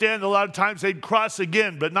understand a lot of times they'd cross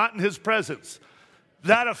again, but not in his presence.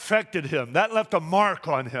 That affected him. That left a mark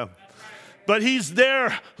on him. But he's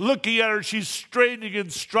there looking at her. She's straining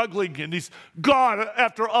and struggling. And he's, God,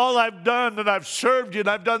 after all I've done, and I've served you, and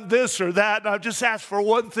I've done this or that, and I've just asked for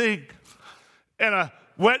one thing. And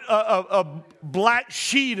a black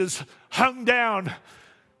sheet is hung down.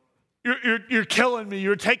 You're killing me.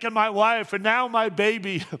 You're taking my wife and now my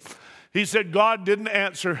baby. He said, God didn't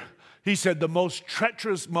answer. He said, the most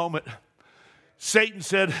treacherous moment. Satan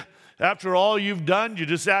said, after all you've done, you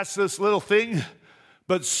just asked this little thing.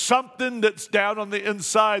 But something that's down on the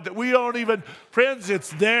inside that we don't even, friends, it's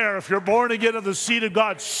there. If you're born again of the seed of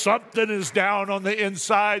God, something is down on the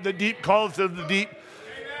inside. The deep calleth to the deep.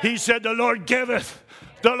 He said, the Lord giveth,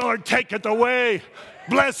 the Lord taketh away.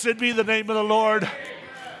 Blessed be the name of the Lord.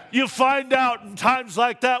 You find out in times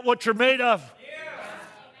like that what you're made of.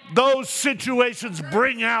 Those situations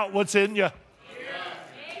bring out what's in you.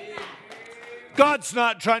 God's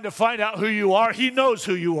not trying to find out who you are. He knows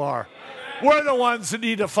who you are. We're the ones that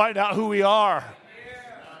need to find out who we are.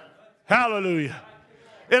 Hallelujah.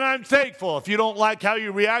 And I'm thankful. If you don't like how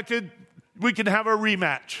you reacted, we can have a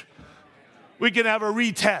rematch. We can have a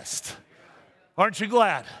retest. Aren't you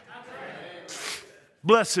glad?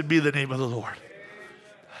 Blessed be the name of the Lord.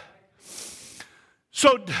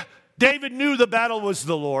 So David knew the battle was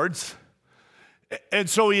the Lord's. And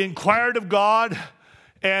so he inquired of God.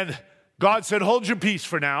 And God said, hold your peace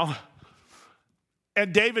for now.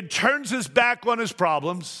 And David turns his back on his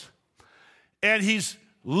problems. And he's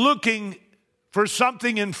looking for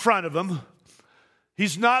something in front of him.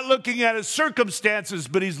 He's not looking at his circumstances,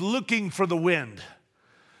 but he's looking for the wind.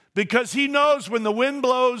 Because he knows when the wind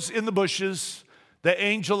blows in the bushes, the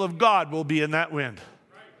angel of God will be in that wind.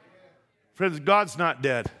 Friends, God's not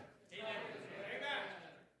dead.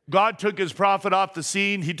 God took his prophet off the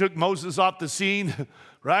scene. He took Moses off the scene,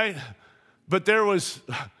 right? But there was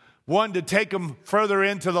one to take him further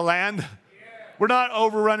into the land. We're not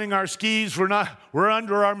overrunning our skis. We're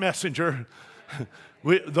under our messenger.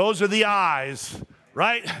 Those are the eyes,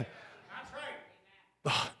 right?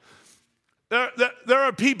 There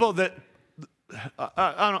are people that,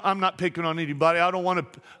 I'm not picking on anybody. I don't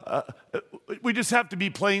want to, we just have to be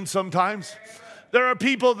plain sometimes. There are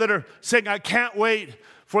people that are saying, I can't wait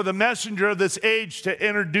for the messenger of this age to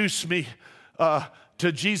introduce me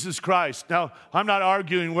to Jesus Christ. Now, I'm not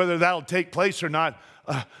arguing whether that'll take place or not,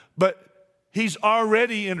 but he's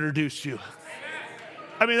already introduced you.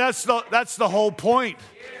 I mean, that's the whole point.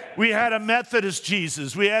 We had a Methodist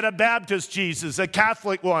Jesus. We had a Baptist Jesus, a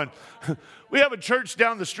Catholic one. We have a church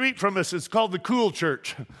down the street from us. It's called the Cool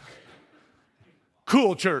Church.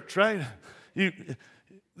 Cool Church, right?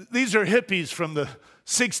 These are hippies from the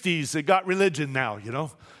 60s that got religion now, you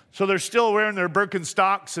know. So they're still wearing their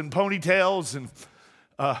Birkenstocks and ponytails. And,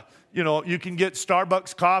 you know, you can get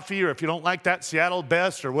Starbucks coffee, or if you don't like that, Seattle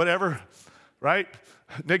Best or whatever, right?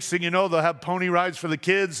 Next thing you know, they'll have pony rides for the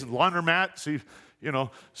kids and laundromats. You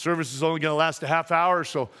know, service is only going to last a half hour,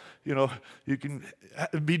 so, you know, you can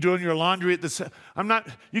be doing your laundry at the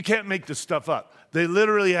you can't make this stuff up. They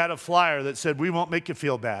literally had a flyer that said, we won't make you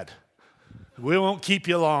feel bad. We won't keep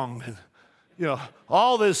you long. And, you know,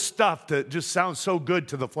 all this stuff that just sounds so good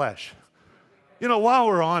to the flesh. You know, while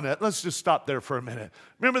we're on it, let's just stop there for a minute.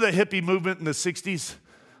 Remember the hippie movement in the 60s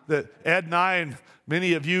that Ed and I and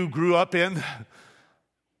many of you grew up in?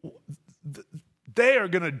 They are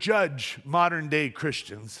going to judge modern day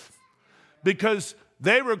Christians because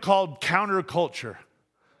they were called counterculture.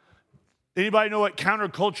 Anybody know what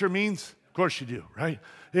counterculture means? Of course you do, right?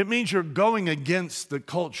 It means you're going against the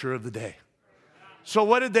culture of the day. So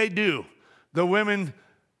what did they do? The women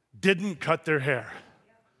didn't cut their hair.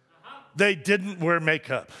 They didn't wear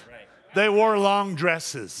makeup. They wore long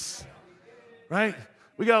dresses, right?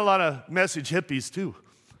 We got a lot of message hippies too.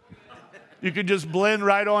 You can just blend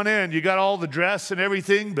right on in. You got all the dress and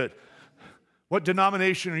everything, but what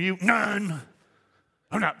denomination are you? None.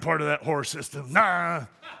 I'm not part of that whore system. Nah.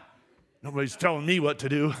 Nobody's telling me what to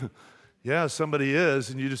do. Yeah, somebody is,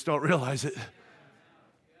 and you just don't realize it.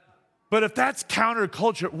 But if that's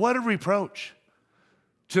counterculture, what a reproach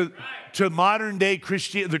to modern day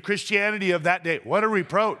the Christianity of that day. What a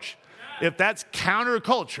reproach. If that's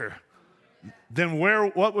counterculture, then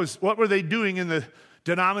what were they doing in the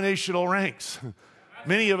denominational ranks?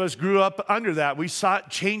 Many of us grew up under that. We saw it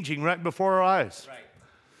changing right before our eyes. Right.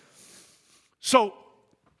 So,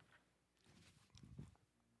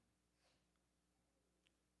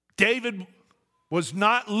 David was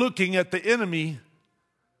not looking at the enemy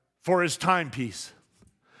for his timepiece.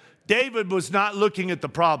 David was not looking at the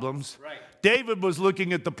problems. Right. David was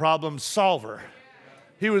looking at the problem solver.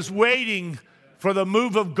 He was waiting for the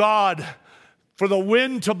move of God, for the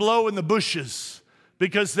wind to blow in the bushes,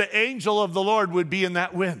 because the angel of the Lord would be in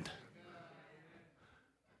that wind.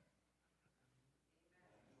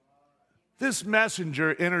 This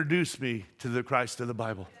messenger introduced me to the Christ of the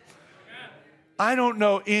Bible. I don't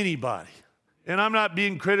know anybody, and I'm not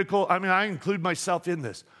being critical. I mean, I include myself in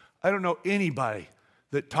this. I don't know anybody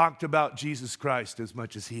that talked about Jesus Christ as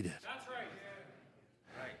much as he did. That's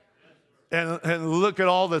right. And look at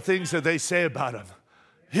all the things that they say about him.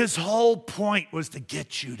 His whole point was to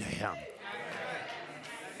get you to him.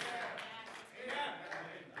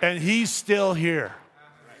 And he's still here.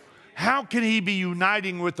 How can he be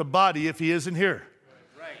uniting with the body if he isn't here?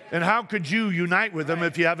 And how could you unite with him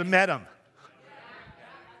if you haven't met him?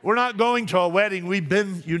 We're not going to a wedding. We've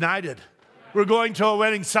been united. We're going to a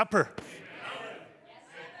wedding supper.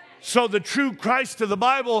 So the true Christ of the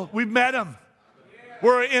Bible, we've met him.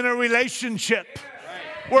 We're in a relationship.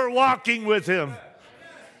 We're walking with him.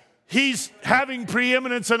 He's having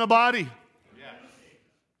preeminence in a body.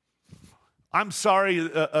 I'm sorry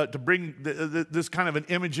to bring this kind of an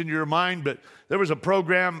image into your mind, but there was a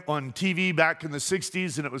program on TV back in the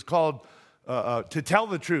 60s, and it was called To Tell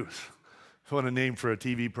the Truth. What a name for a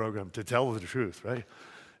TV program, To Tell the Truth, right?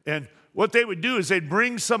 And what they would do is they'd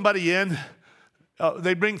bring somebody in.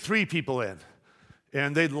 They'd bring 3 people in,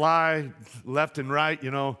 and they'd lie left and right,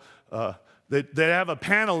 you know. They'd have a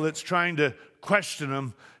panel that's trying to question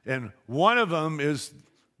them, and one of them is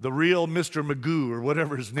the real Mr. Magoo, or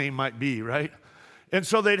whatever his name might be, right? And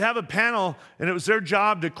so they'd have a panel, and it was their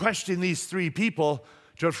job to question these 3 people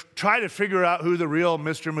to try to figure out who the real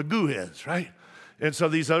Mr. Magoo is, right? And so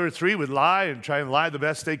these other 3 would lie and try and lie the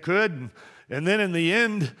best they could. And then in the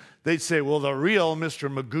end, they'd say, well, the real Mr.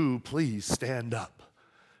 Magoo, please stand up,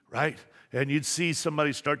 right? And you'd see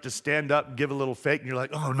somebody start to stand up and give a little fake, and you're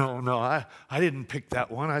like, oh, no, I didn't pick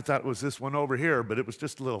that one. I thought it was this one over here, but it was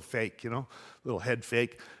just a little fake, you know, a little head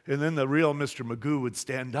fake. And then the real Mr. Magoo would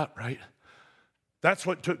stand up, right? That's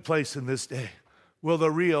what took place in this day. Will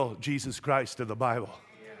the real Jesus Christ of the Bible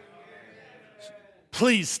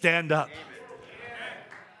please stand up?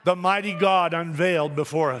 The mighty God unveiled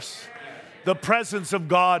before us. The presence of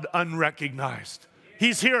God unrecognized.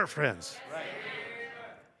 He's here, friends.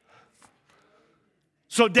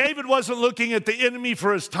 So David wasn't looking at the enemy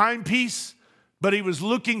for his timepiece, but he was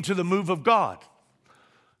looking to the move of God.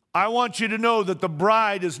 I want you to know that the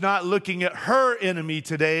bride is not looking at her enemy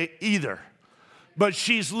today either, but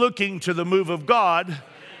she's looking to the move of God,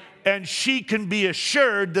 and she can be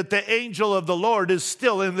assured that the angel of the Lord is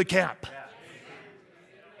still in the camp.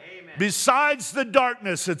 Besides the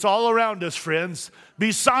darkness that's all around us, friends,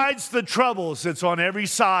 besides the troubles that's on every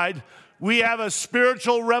side, we have a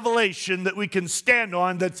spiritual revelation that we can stand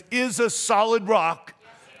on that is a solid rock,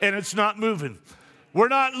 and it's not moving. We're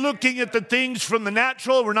not looking at the things from the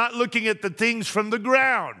natural. We're not looking at the things from the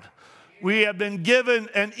ground. We have been given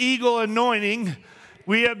an eagle anointing.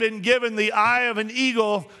 We have been given the eye of an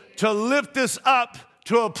eagle to lift us up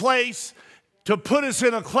to a place, to put us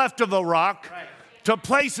in a cleft of the rock, to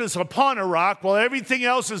place us upon a rock while everything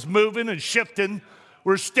else is moving and shifting.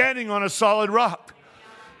 We're standing on a solid rock.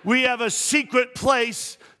 We have a secret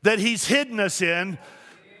place that he's hidden us in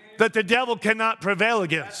that the devil cannot prevail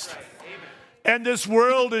against. And this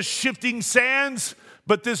world is shifting sands,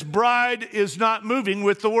 but this bride is not moving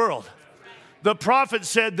with the world. The prophet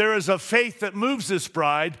said there is a faith that moves this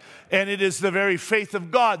bride, and it is the very faith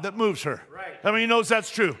of God that moves her. How many knows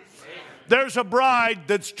that's true? There's a bride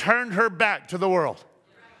that's turned her back to the world.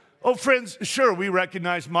 Oh, friends, sure, we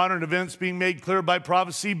recognize modern events being made clear by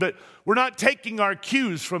prophecy, but we're not taking our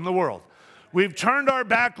cues from the world. We've turned our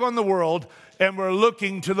back on the world, and we're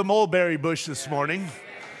looking to the mulberry bush this morning,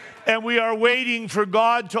 and we are waiting for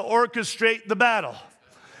God to orchestrate the battle.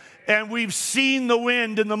 And we've seen the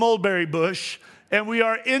wind in the mulberry bush, and we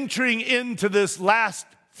are entering into this last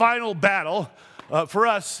final battle for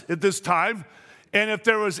us at this time. And if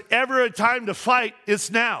there was ever a time to fight,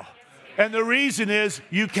 it's now. And the reason is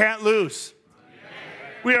you can't lose.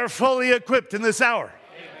 We are fully equipped in this hour.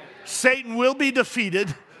 Satan will be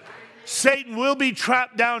defeated. Satan will be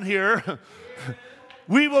trapped down here.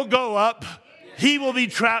 We will go up. He will be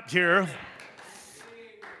trapped here.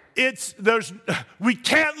 We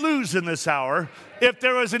can't lose in this hour. If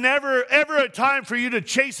there was ever a time for you to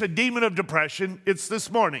chase a demon of depression, it's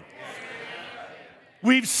this morning.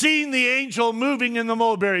 We've seen the angel moving in the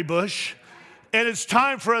mulberry bush, and it's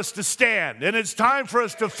time for us to stand, and it's time for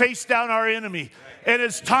us to face down our enemy, and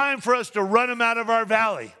it's time for us to run him out of our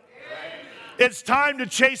valley. It's time to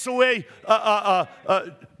chase away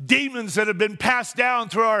demons that have been passed down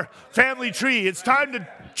through our family tree. It's time to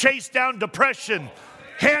chase down depression,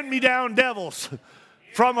 hand-me-down devils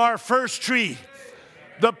from our first tree.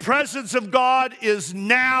 The presence of God is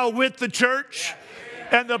now with the church,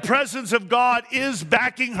 and the presence of God is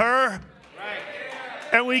backing her,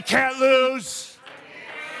 and we can't lose.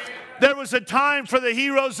 There was a time for the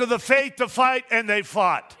heroes of the faith to fight, and they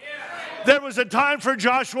fought. There was a time for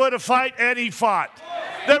Joshua to fight, and he fought.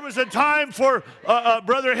 There was a time for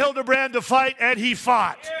Brother Hildebrand to fight, and he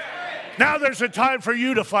fought. Now there's a time for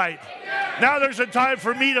you to fight. Now there's a time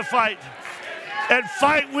for me to fight. And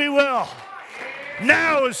fight we will.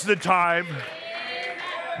 Now is the time,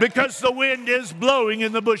 because the wind is blowing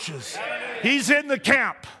in the bushes. He's in the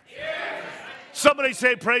camp. Somebody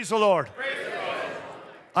say, praise the Lord.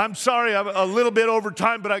 I'm sorry, I'm a little bit over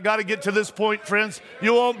time, but I got to get to this point, friends.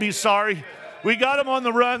 You won't be sorry. We got him on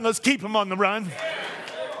the run. Let's keep him on the run.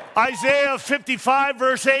 Isaiah 55,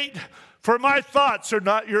 verse 8, for my thoughts are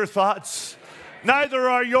not your thoughts, neither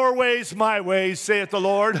are your ways my ways, saith the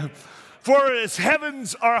Lord. For as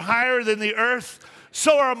heavens are higher than the earth,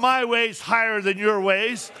 so are my ways higher than your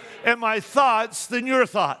ways, and my thoughts than your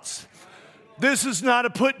thoughts. This is not a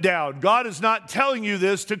put down. God is not telling you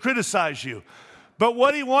this to criticize you. But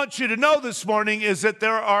what he wants you to know this morning is that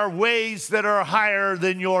there are ways that are higher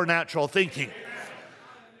than your natural thinking.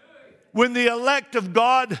 When the elect of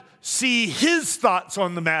God see his thoughts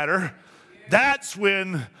on the matter, that's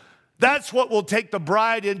what will take the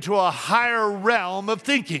bride into a higher realm of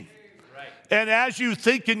thinking. And as you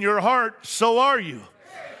think in your heart, so are you.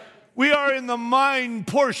 We are in the mind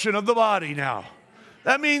portion of the body now.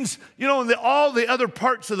 That means, in all the other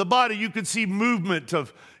parts of the body, you can see movement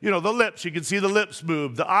of, the lips. You can see the lips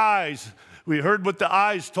move, the eyes. We heard what the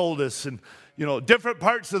eyes told us, and, different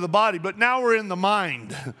parts of the body. But now we're in the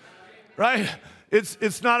mind, right?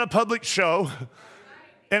 It's not a public show,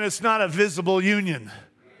 and it's not a visible union.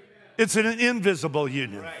 It's an invisible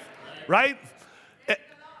union, right?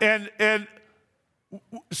 And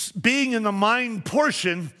being in the mind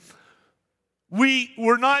portion,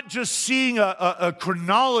 we're not just seeing a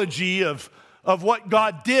chronology of what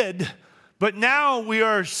God did, but now we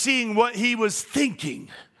are seeing what he was thinking.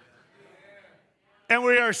 And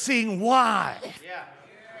we are seeing why.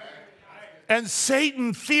 And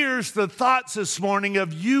Satan fears the thoughts this morning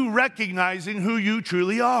of you recognizing who you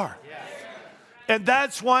truly are. And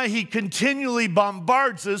that's why he continually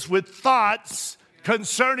bombards us with thoughts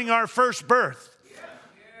concerning our first birth.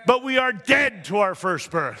 But we are dead to our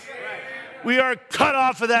first birth. We are cut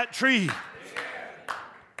off of that tree.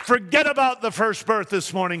 Forget about the first birth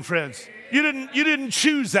this morning, friends. You didn't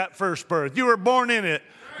choose that first birth. You were born in it.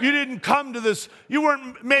 You didn't come to this. You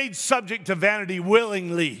weren't made subject to vanity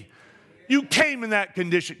willingly. You came in that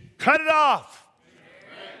condition. Cut it off.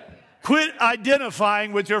 Quit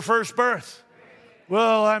identifying with your first birth.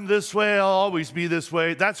 Well, I'm this way. I'll always be this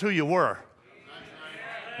way. That's who you were.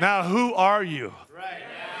 Now, who are you?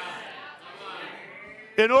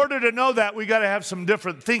 In order to know that, we got to have some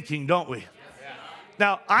different thinking, don't we?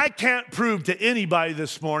 Now, I can't prove to anybody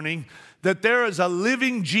this morning that there is a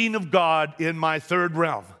living gene of God in my third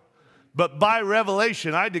realm. But by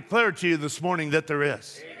revelation, I declare to you this morning that there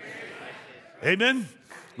is. Amen?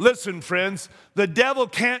 Listen, friends, the devil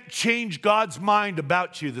can't change God's mind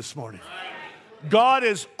about you this morning. God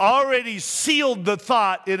has already sealed the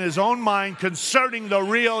thought in his own mind concerning the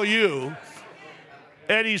real you.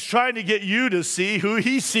 And he's trying to get you to see who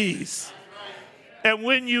he sees. And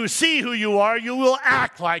when you see who you are, you will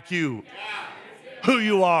act like who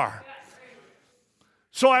you are.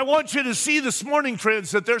 So I want you to see this morning,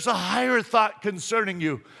 friends, that there's a higher thought concerning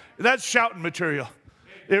you. That's shouting material.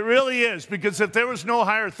 It really is, because if there was no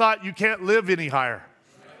higher thought, you can't live any higher.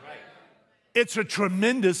 It's a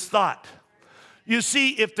tremendous thought. You see,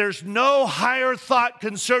 if there's no higher thought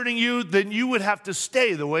concerning you, then you would have to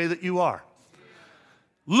stay the way that you are.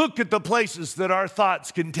 Look at the places that our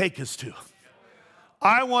thoughts can take us to.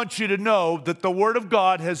 I want you to know that the Word of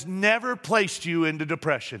God has never placed you into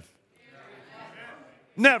depression.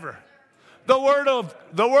 Never. The Word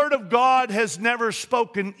of God has never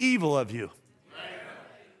spoken evil of you.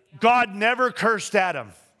 God never cursed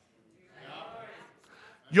Adam.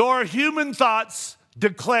 Your human thoughts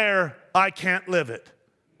declare, I can't live it.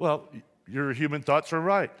 Well, your human thoughts are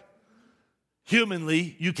right.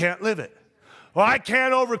 Humanly, you can't live it. Well, I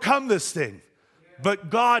can't overcome this thing. But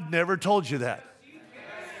God never told you that.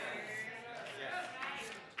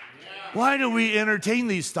 Why do we entertain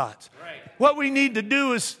these thoughts? What we need to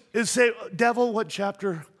do is say, devil, what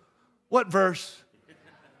chapter? What verse?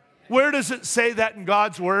 Where does it say that in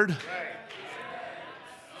God's word?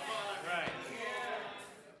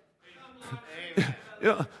 You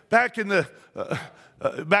know, back in the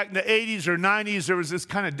 80s or 90s, there was this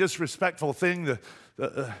kind of disrespectful thing that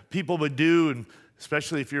people would do, and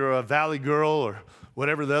especially if you're a valley girl or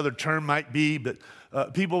whatever the other term might be, but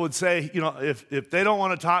people would say, you know, if they don't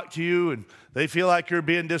want to talk to you and they feel like you're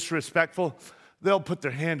being disrespectful, they'll put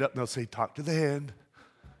their hand up and they'll say, talk to the hand.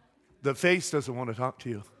 The face doesn't want to talk to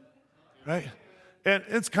you, right? And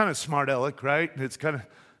it's kind of smart aleck, right? It's kind of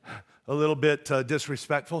a little bit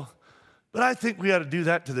disrespectful. But I think we ought to do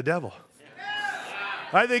that to the devil.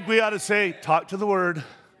 I think we ought to say, talk to the word.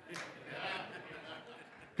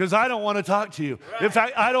 Because I don't want to talk to you. In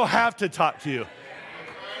fact, I don't have to talk to you.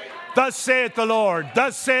 Thus saith the Lord.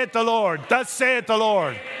 Thus saith the Lord. Thus saith the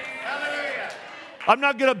Lord. I'm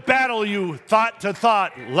not going to battle you thought to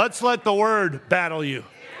thought. Let's let the word battle you.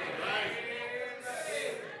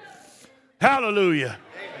 Hallelujah.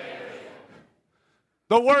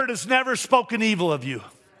 The word has never spoken evil of you.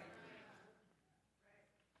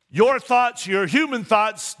 Your thoughts, your human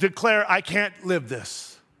thoughts declare, I can't live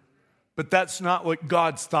this. But that's not what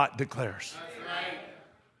God's thought declares.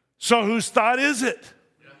 So whose thought is it?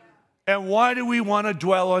 And why do we want to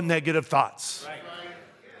dwell on negative thoughts?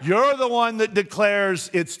 You're the one that declares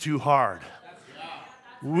it's too hard.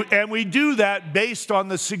 And we do that based on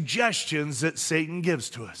the suggestions that Satan gives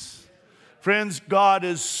to us. Friends, God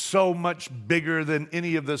is so much bigger than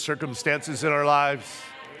any of the circumstances in our lives.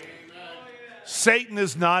 Satan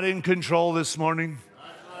is not in control this morning.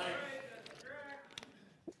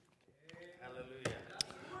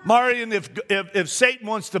 Marion, if Satan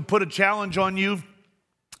wants to put a challenge on you,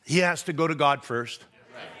 he has to go to God first.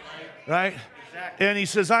 Right? And he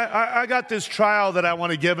says, I got this trial that I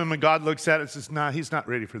want to give him. And God looks at it and says, nah, he's not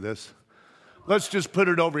ready for this. Let's just put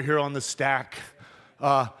it over here on the stack.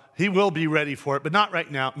 He will be ready for it, but not right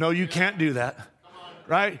now. No, you can't do that.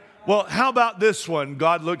 Right? Well, how about this one?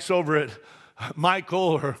 God looks over at Michael,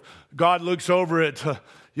 or God looks over at,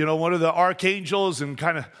 one of the archangels and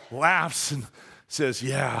kind of laughs and says,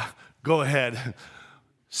 yeah, go ahead.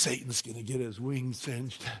 Satan's going to get his wings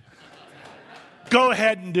singed. Go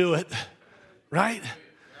ahead and do it, right?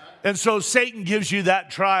 And so Satan gives you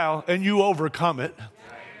that trial and you overcome it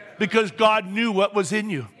because God knew what was in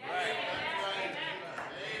you.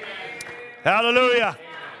 Hallelujah.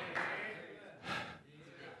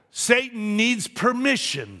 Satan needs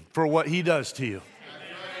permission for what he does to you.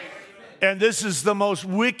 And this is the most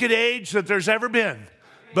wicked age that there's ever been.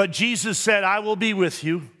 But Jesus said, I will be with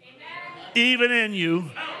you, even in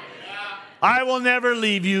you. I will never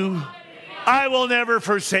leave you. I will never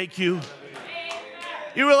forsake you.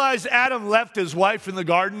 You realize Adam left his wife in the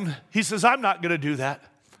garden? He says, I'm not going to do that.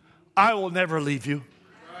 I will never leave you.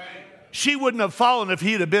 She wouldn't have fallen if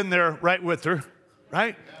he'd have been there right with her,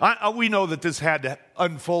 right? We know that this had to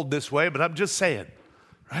unfold this way, but I'm just saying,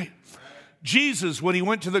 right? Jesus, when he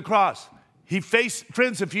went to the cross, he faced,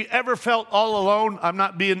 friends, if you ever felt all alone, I'm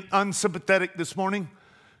not being unsympathetic this morning,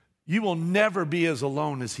 you will never be as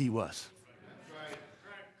alone as he was.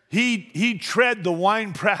 He tread the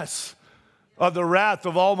winepress of the wrath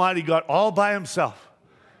of Almighty God all by himself.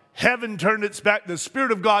 Heaven turned its back. The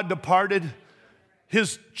Spirit of God departed.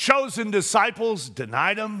 His chosen disciples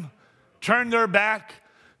denied him, turned their back.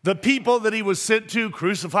 The people that he was sent to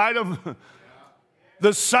crucified him.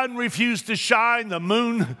 The sun refused to shine. The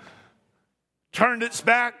moon turned its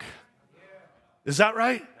back. Is that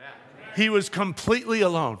right? He was completely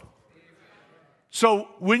alone. So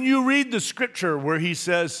when you read the scripture where he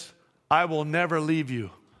says, I will never leave you,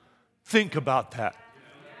 think about that.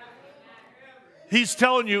 He's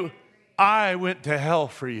telling you, I went to hell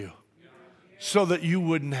for you so that you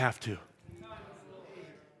wouldn't have to.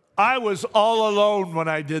 I was all alone when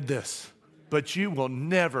I did this, but you will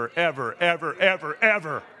never, ever, ever, ever,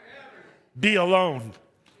 ever be alone.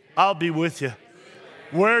 I'll be with you.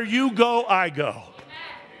 Where you go, I go.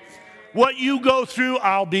 What you go through,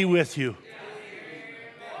 I'll be with you.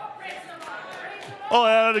 Oh,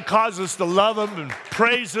 that would cause us to love him and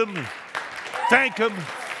praise him and thank him.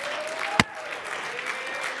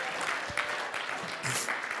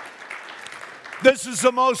 This is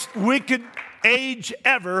the most wicked age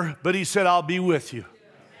ever, but he said, I'll be with you.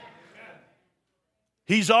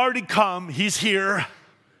 He's already come. He's here.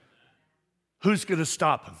 Who's going to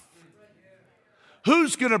stop him?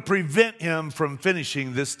 Who's going to prevent him from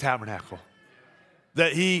finishing this tabernacle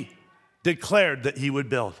that he declared that he would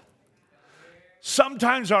build?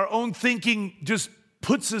 Sometimes our own thinking just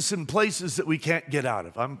puts us in places that we can't get out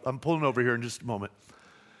of. I'm pulling over here in just a moment.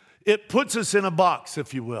 It puts us in a box,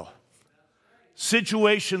 if you will.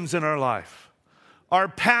 Situations in our life. Our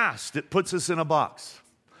past, it puts us in a box.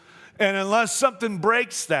 And unless something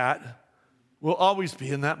breaks that, we'll always be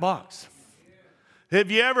in that box. Have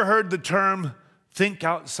you ever heard the term, think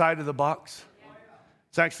outside of the box?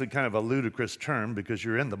 It's actually kind of a ludicrous term because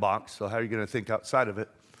you're in the box, so how are you going to think outside of it?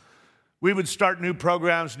 We would start new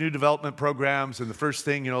programs, new development programs, and the first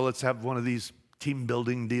thing, let's have one of these team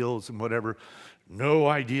building deals and whatever. No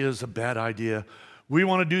idea is a bad idea. We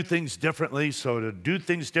want to do things differently, so to do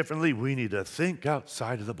things differently, we need to think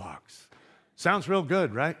outside of the box. Sounds real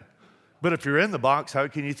good, right? But if you're in the box, how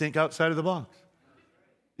can you think outside of the box?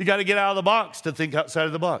 You got to get out of the box to think outside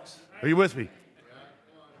of the box. Are you with me?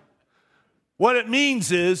 What it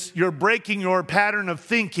means is you're breaking your pattern of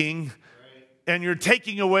thinking and you're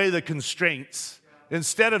taking away the constraints.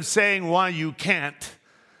 Instead of saying why you can't,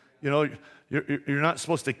 you're not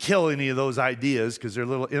supposed to kill any of those ideas because they're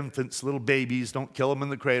little infants, little babies. Don't kill them in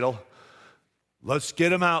the cradle. Let's get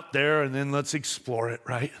them out there and then let's explore it,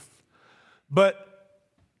 right? But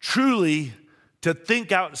truly, to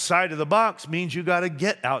think outside of the box means you got to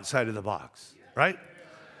get outside of the box, right?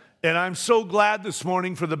 And I'm so glad this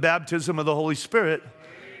morning for the baptism of the Holy Spirit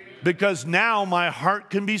because now my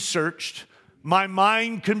heart can be searched, my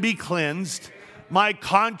mind can be cleansed, my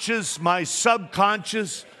conscious, my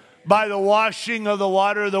subconscious, by the washing of the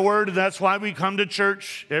water of the word. And that's why we come to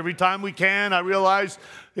church every time we can. I realize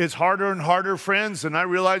it's harder and harder, friends, and I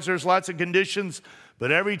realize there's lots of conditions,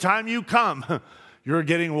 but every time you come, you're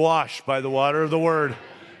getting washed by the water of the word.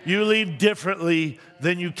 You leave differently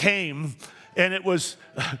than you came. And it was,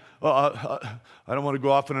 I don't want to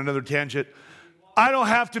go off on another tangent. I don't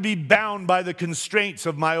have to be bound by the constraints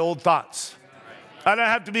of my old thoughts. I don't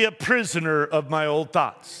have to be a prisoner of my old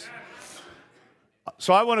thoughts.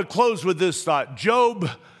 So I want to close with this thought. Job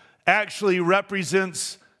actually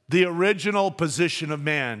represents the original position of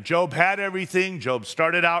man. Job had everything. Job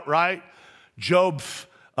started out right. Job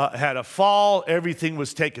had a fall. Everything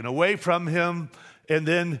was taken away from him. And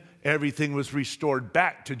then everything was restored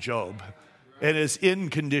back to Job. And his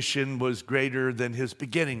end condition was greater than his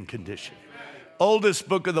beginning condition. Oldest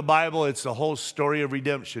book of the Bible. It's the whole story of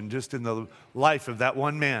redemption just in the life of that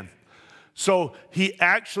one man. So he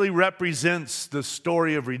actually represents the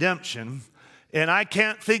story of redemption. And I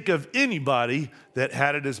can't think of anybody that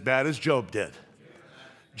had it as bad as Job did.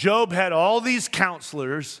 Job had all these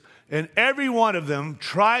counselors, and every one of them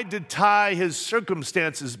tried to tie his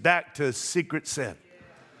circumstances back to secret sin.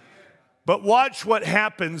 But watch what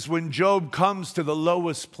happens when Job comes to the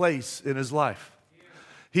lowest place in his life.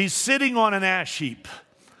 He's sitting on an ash heap,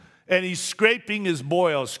 and he's scraping his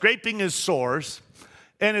boils, scraping his sores,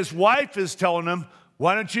 and his wife is telling him,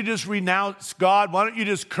 why don't you just renounce God? Why don't you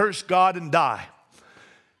just curse God and die?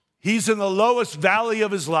 He's in the lowest valley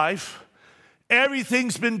of his life.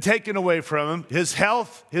 Everything's been taken away from him. His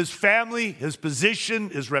health, his family, his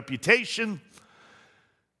position, his reputation.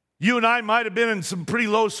 You and I might have been in some pretty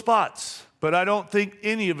low spots, but I don't think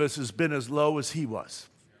any of us has been as low as he was.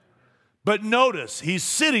 But notice, he's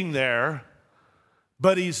sitting there,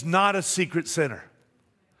 but he's not a secret sinner.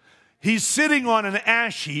 He's sitting on an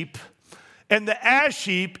ash heap, and the ash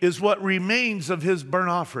heap is what remains of his burnt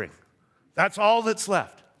offering. That's all that's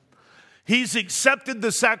left. He's accepted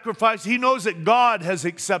the sacrifice. He knows that God has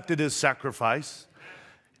accepted his sacrifice.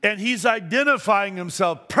 And he's identifying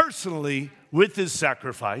himself personally with his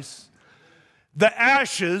sacrifice. The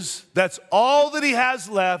ashes, that's all that he has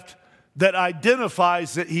left that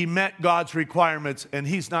identifies that he met God's requirements, and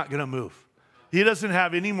he's not going to move. He doesn't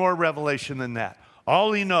have any more revelation than that.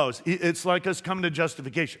 All he knows, it's like us coming to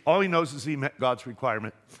justification. All he knows is he met God's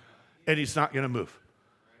requirement, and he's not going to move.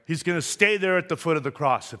 He's going to stay there at the foot of the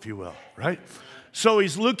cross, if you will, right? So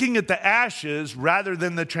he's looking at the ashes rather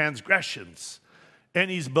than the transgressions.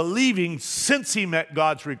 And he's believing since he met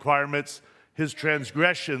God's requirements, his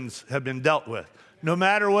transgressions have been dealt with. No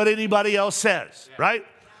matter what anybody else says, right?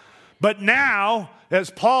 But now,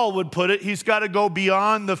 as Paul would put it, he's got to go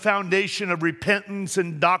beyond the foundation of repentance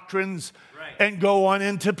and doctrines and go on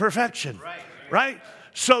into perfection, right?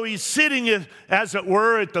 So he's sitting, as it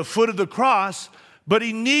were, at the foot of the cross, but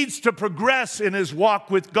he needs to progress in his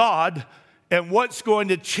walk with God, and what's going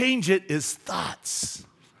to change it is thoughts.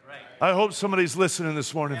 I hope somebody's listening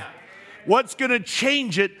this morning. What's going to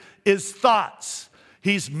change it is thoughts.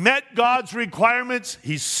 He's met God's requirements.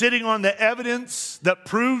 He's sitting on the evidence that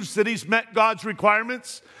proves that he's met God's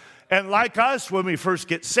requirements. And like us, when we first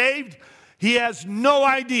get saved, he has no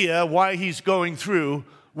idea why he's going through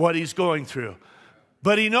what he's going through.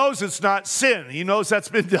 But he knows it's not sin. He knows that's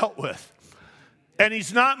been dealt with. And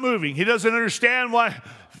he's not moving. He doesn't understand why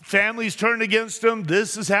families turn against him.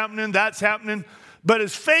 This is happening, that's happening. But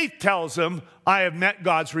his faith tells him, I have met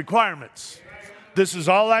God's requirements. This is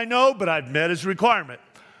all I know, but I've met his requirement.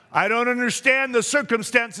 I don't understand the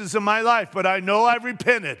circumstances of my life, but I know I've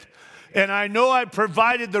repented. And I know I've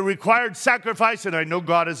provided the required sacrifice, and I know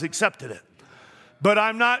God has accepted it. But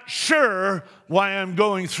I'm not sure why I'm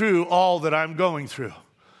going through all that I'm going through.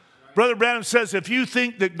 Brother Branham says, if you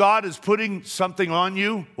think that God is putting something on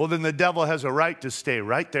you, well, then the devil has a right to stay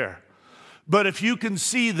right there. But if you can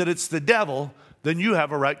see that it's the devil, then you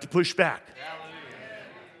have a right to push back.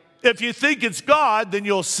 If you think it's God, then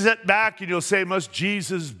you'll sit back and you'll say, must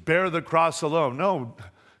Jesus bear the cross alone? No,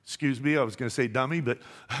 excuse me, I was going to say dummy, but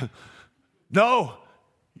no,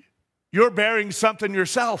 you're bearing something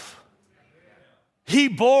yourself. He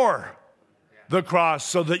bore the cross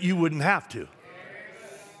so that you wouldn't have to.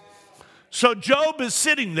 So Job is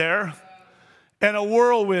sitting there, and a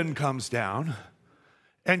whirlwind comes down,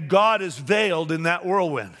 and God is veiled in that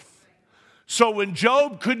whirlwind. So when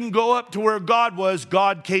Job couldn't go up to where God was,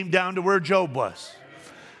 God came down to where Job was.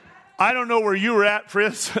 I don't know where you were at,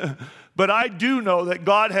 friends, but I do know that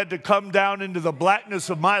God had to come down into the blackness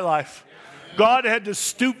of my life. God had to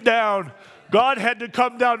stoop down. God had to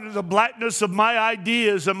come down into the blackness of my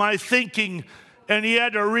ideas and my thinking, and he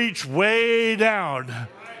had to reach way down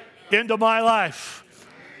into my life.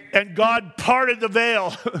 And God parted the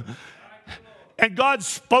veil. And God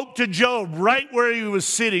spoke to Job right where he was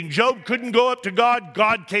sitting. Job couldn't go up to God.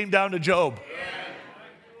 God came down to Job.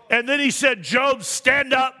 And then he said, Job,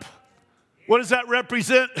 stand up. What does that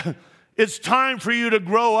represent? It's time for you to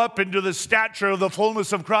grow up into the stature of the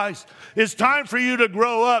fullness of Christ. It's time for you to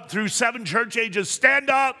grow up through 7 church ages. Stand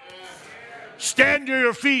up. Stand to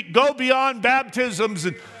your feet. Go beyond baptisms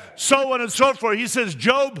and so on and so forth. He says,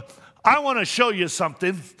 Job, I want to show you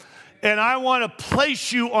something, and I want to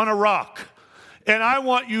place you on a rock, and I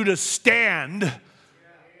want you to stand.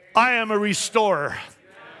 I am a restorer.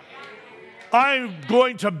 I'm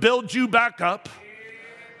going to build you back up.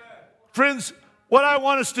 Friends, what I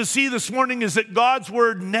want us to see this morning is that God's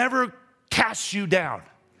word never casts you down.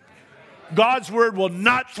 God's word will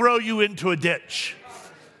not throw you into a ditch.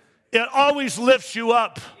 It always lifts you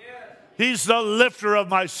up. He's the lifter of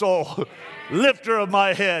my soul, lifter of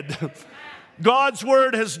my head. God's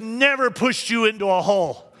word has never pushed you into a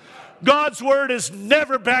hole. God's word has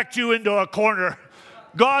never backed you into a corner.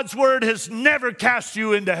 God's word has never cast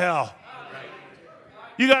you into hell.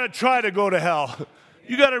 You got to try to go to hell.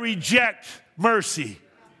 You got to reject mercy.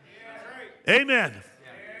 Amen.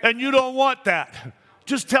 And you don't want that.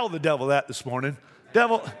 Just tell the devil that this morning.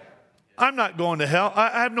 Devil, I'm not going to hell.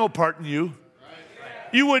 I have no part in you.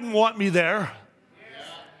 You wouldn't want me there.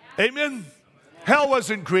 Amen. Hell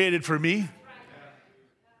wasn't created for me.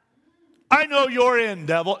 I know you're in,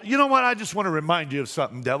 devil. You know what? I just want to remind you of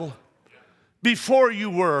something, devil. Before you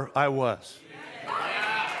were, I was.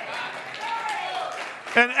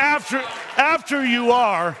 And after you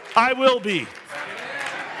are, I will be.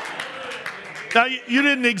 Now, you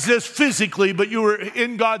didn't exist physically, but you were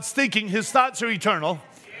in God's thinking. His thoughts are eternal.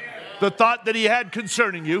 The thought that he had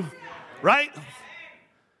concerning you, right?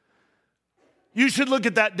 You should look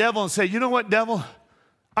at that devil and say, you know what, devil?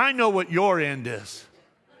 I know what your end is.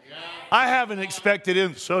 I haven't expected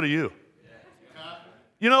it, so do you.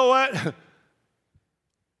 You know what?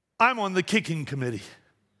 I'm on the kicking committee.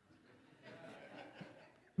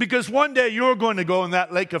 Because one day you're going to go in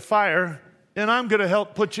that lake of fire, and I'm going to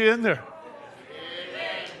help put you in there.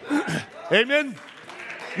 Amen?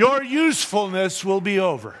 Your usefulness will be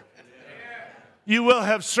over. You will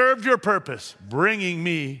have served your purpose, bringing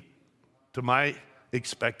me to my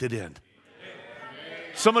expected end.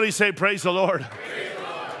 Somebody say, praise the Lord.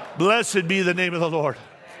 Blessed be the name of the Lord.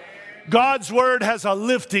 God's word has a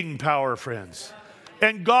lifting power, friends.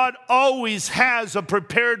 And God always has a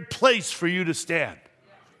prepared place for you to stand.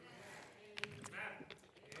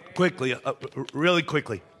 Quickly, really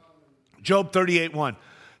quickly. Job 38:1.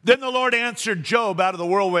 Then the Lord answered Job out of the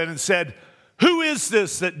whirlwind and said, who is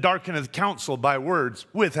this that darkeneth counsel by words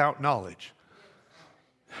without knowledge?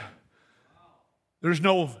 There's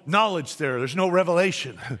no knowledge there. There's no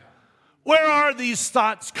revelation. Where are these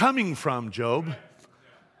thoughts coming from, Job?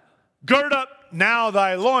 Gird up now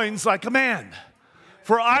thy loins like a man,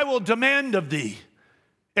 for I will demand of thee,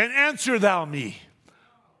 and answer thou me.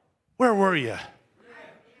 Where were you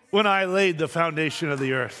when I laid the foundation of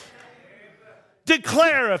the earth?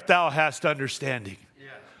 Declare if thou hast understanding.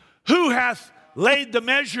 Who hath laid the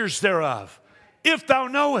measures thereof, if thou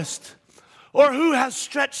knowest? Or who hath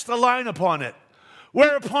stretched the line upon it?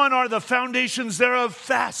 Whereupon are the foundations thereof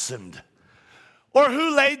fastened? Or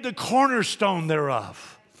who laid the cornerstone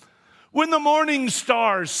thereof? When the morning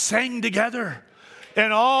stars sang together,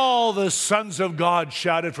 and all the sons of God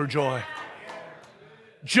shouted for joy.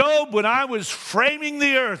 Job, when I was framing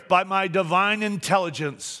the earth by my divine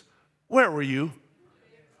intelligence, where were you?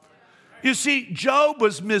 You see, Job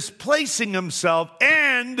was misplacing himself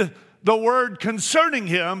and the word concerning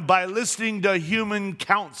him by listening to human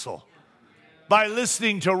counsel, by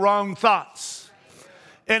listening to wrong thoughts.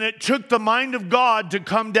 And it took the mind of God to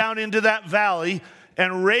come down into that valley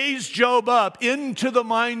and raise Job up into the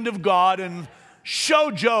mind of God and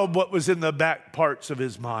show Job what was in the back parts of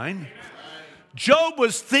his mind. Job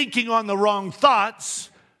was thinking on the wrong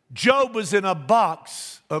thoughts. Job was in a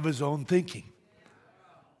box of his own thinking.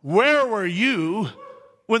 Where were you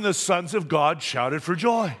when the sons of God shouted for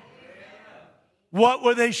joy? What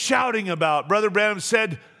were they shouting about? Brother Branham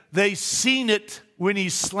said, they seen it when he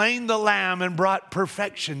slain the lamb and brought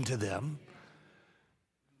perfection to them.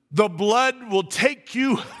 The blood will take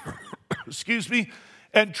you, excuse me,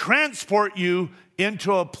 and transport you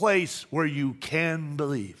into a place where you can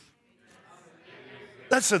believe.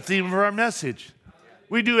 That's the theme of our message.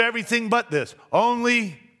 We do everything but this.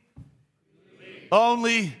 Only.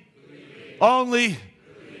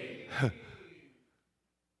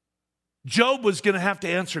 Job was going to have to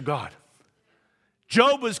answer God.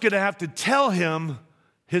 Job was going to have to tell him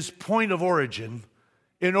his point of origin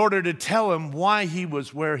in order to tell him why he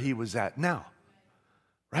was where he was at now.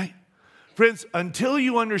 Right? Friends, until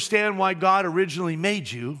you understand why God originally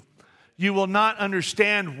made you, you will not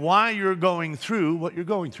understand why you're going through what you're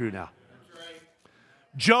going through now.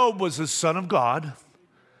 Job was a son of God,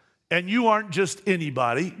 and you aren't just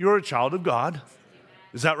anybody. You're a child of God.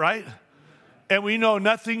 Is that right? And we know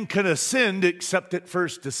nothing can ascend except it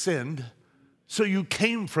first descend. So you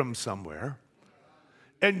came from somewhere.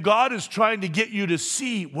 And God is trying to get you to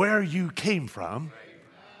see where you came from.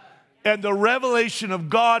 And the revelation of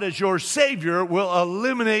God as your Savior will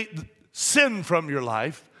eliminate sin from your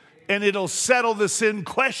life. And it'll settle the sin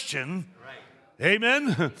question.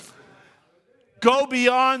 Amen? Go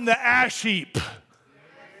beyond the ash heap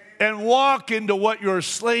and walk into what your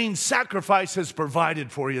slain sacrifice has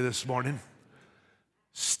provided for you this morning.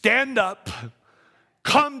 Stand up.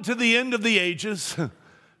 Come to the end of the ages.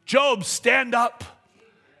 Job, stand up.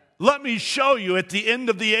 Let me show you at the end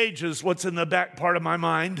of the ages what's in the back part of my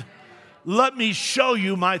mind. Let me show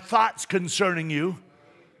you my thoughts concerning you.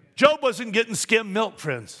 Job wasn't getting skim milk,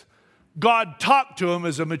 friends. God talked to him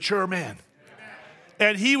as a mature man.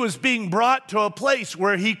 And he was being brought to a place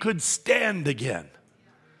where he could stand again.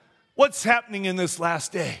 What's happening in this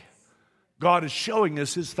last day? God is showing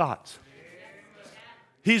us his thoughts.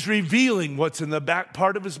 He's revealing what's in the back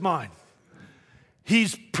part of his mind.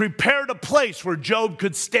 He's prepared a place where Job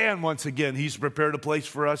could stand once again. He's prepared a place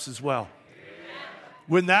for us as well.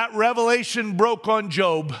 When that revelation broke on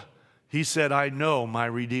Job, he said, I know my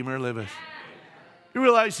Redeemer liveth. You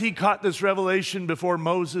realize he caught this revelation before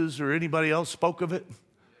Moses or anybody else spoke of it?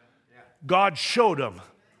 God showed him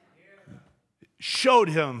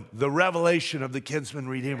the revelation of the kinsman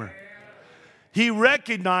Redeemer. He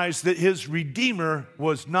recognized that his Redeemer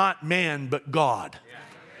was not man but God.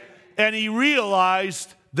 And he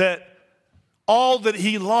realized that all that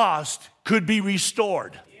he lost could be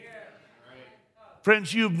restored.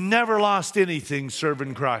 Friends, you've never lost anything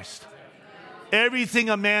serving Christ. Everything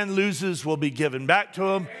a man loses will be given back to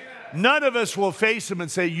him. None of us will face him and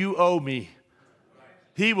say, you owe me.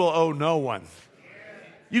 He will owe no one.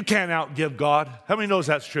 You can't outgive God. How many knows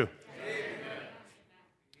that's true?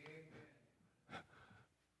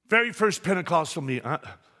 Very first Pentecostal meeting.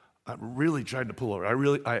 I'm really trying to pull over.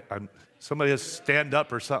 I'm somebody has to stand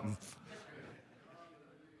up or something.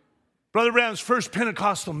 Brother Branham's first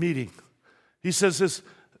Pentecostal meeting. He says this,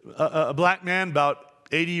 a black man about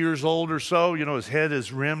 80 years old or so, his head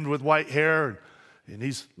is rimmed with white hair, and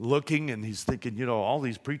he's looking and he's thinking, all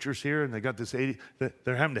these preachers here, and they got this 80,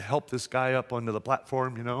 they're having to help this guy up onto the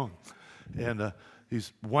platform, and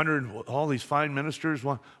he's wondering, all these fine ministers,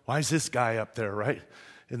 why is this guy up there, right?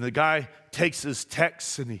 And the guy takes his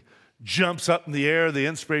text and he jumps up in the air, the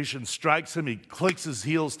inspiration strikes him, he clicks his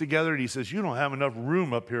heels together, and he says, you don't have enough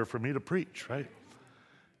room up here for me to preach, right?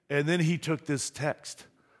 And then he took this text,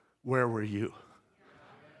 where were you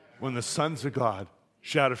when the sons of God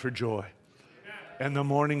shouted for joy and the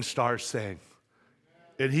morning stars sang?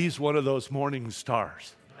 And he's one of those morning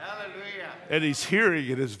stars. Hallelujah. And he's hearing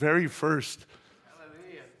it his very first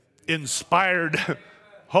inspired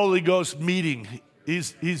Holy Ghost meeting.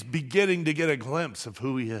 He's beginning to get a glimpse of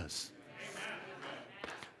who he is.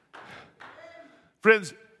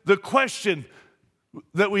 Friends, the question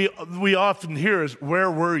that we often hear is, where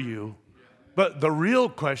were you? But the real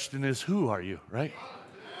question is, who are you, right?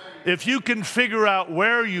 If you can figure out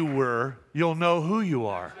where you were, you'll know who you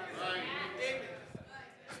are.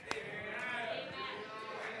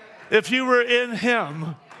 If you were in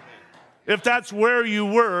him, if that's where you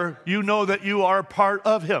were, you know that you are part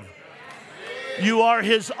of him. You are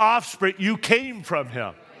his offspring. You came from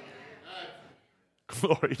him.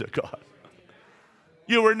 Glory to God.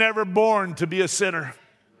 You were never born to be a sinner.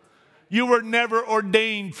 You were never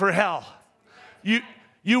ordained for hell.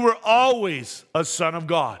 You were always a son of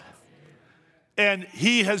God. And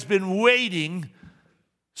he has been waiting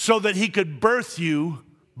so that he could birth you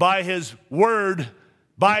by his word,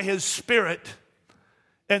 by his spirit,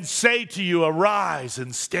 and say to you, arise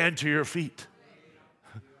and stand to your feet.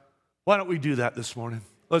 Why don't we do that this morning?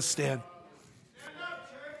 Let's stand.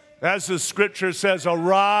 As the scripture says,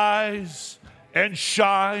 arise and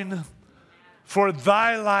shine, for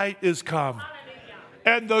thy light is come,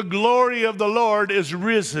 and the glory of the Lord is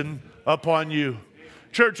risen upon you.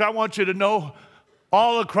 Church, I want you to know,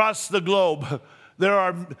 all across the globe, there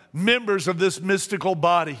are members of this mystical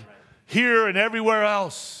body, here and everywhere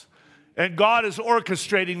else. And God is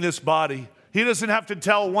orchestrating this body. He doesn't have to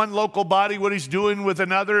tell one local body what he's doing with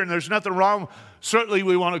another, and there's nothing wrong. Certainly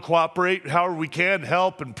we want to cooperate however we can,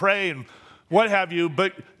 help and pray and what have you,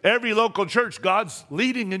 but every local church, God's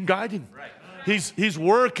leading and guiding. Right. He's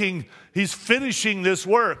working, he's finishing this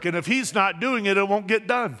work, and if he's not doing it, it won't get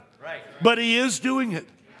done. Right. But he is doing it,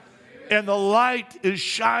 and the light is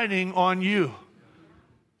shining on you.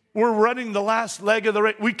 We're running the last leg of the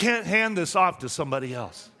race. We can't hand this off to somebody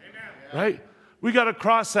else. Amen. Right? We got to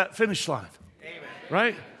cross that finish line. Amen.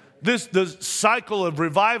 Right? The cycle of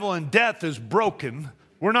revival and death is broken.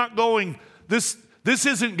 We're not going, this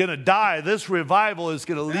isn't going to die. This revival is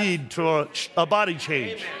going to lead to a body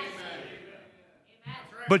change.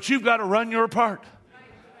 But you've got to run your part.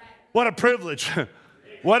 What a privilege.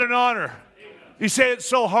 What an honor. You say it's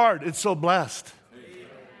so hard. It's so blessed.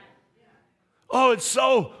 Oh, it's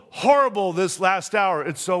so horrible this last hour.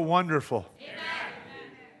 It's so wonderful.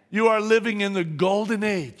 You are living in the golden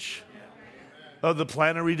age of the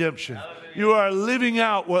plan of redemption. You are living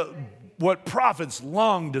out what prophets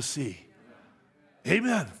long to see.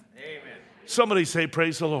 Amen. Somebody say,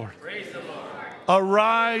 praise the Lord. Praise the Lord.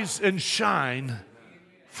 Arise and shine,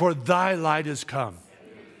 for thy light has come.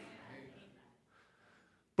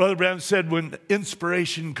 Brother Branham said, when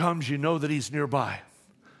inspiration comes, you know that he's nearby.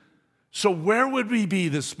 So where would we be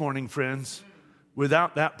this morning, friends,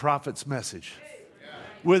 without that prophet's message?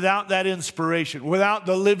 Without that inspiration, without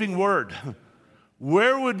the living word?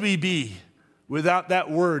 Where would we be without that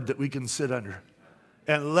word that we can sit under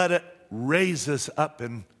and let it raise us up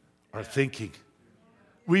in our thinking?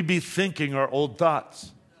 We'd be thinking our old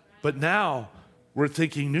thoughts, but now we're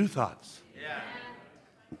thinking new thoughts.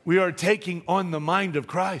 We are taking on the mind of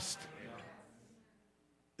Christ.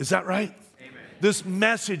 Is that right? Amen. This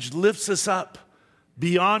message lifts us up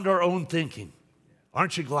beyond our own thinking.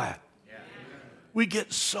 Aren't you glad? Yeah. We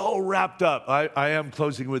get so wrapped up. I am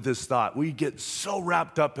closing with this thought. We get so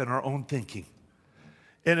wrapped up in our own thinking,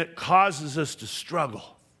 and it causes us to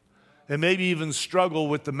struggle, and maybe even struggle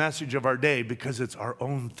with the message of our day because it's our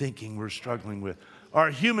own thinking we're struggling with. Our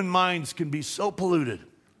human minds can be so polluted.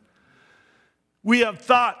 We have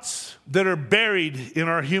thoughts that are buried in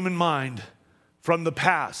our human mind from the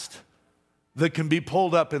past that can be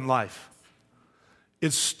pulled up in life.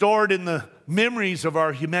 It's stored in the memories of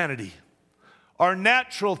our humanity. Our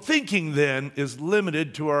natural thinking then is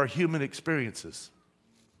limited to our human experiences.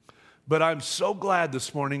 But I'm so glad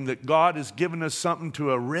this morning that God has given us something to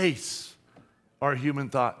erase our human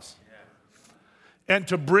thoughts and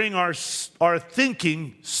to bring our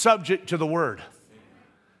thinking subject to the Word.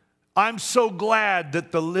 I'm so glad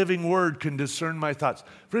that the living word can discern my thoughts.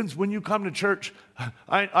 Friends, when you come to church,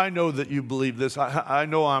 I know that you believe this. I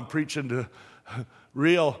know I'm preaching to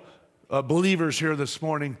real believers here this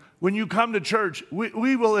morning. When you come to church,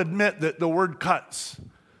 we will admit that the word cuts.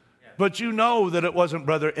 But you know that it wasn't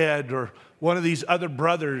Brother Ed or one of these other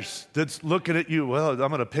brothers that's looking at you. Well, I'm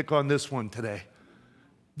going to pick on this one today.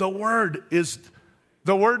 The word is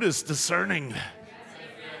discerning.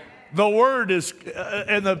 The word is,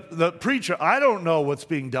 and the preacher, I don't know what's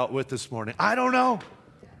being dealt with this morning. I don't know,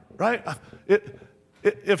 right?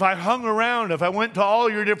 If I hung around, if I went to all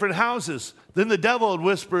your different houses, then the devil would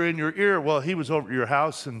whisper in your ear, well, he was over at your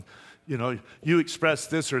house and, you expressed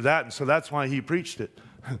this or that, and so that's why he preached it.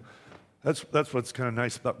 That's what's kind of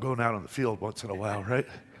nice about going out on the field once in a while, right?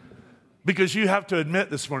 Because you have to admit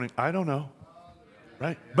this morning, I don't know,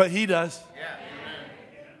 right? But he does.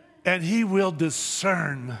 And he will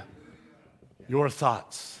discern your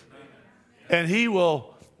thoughts. And he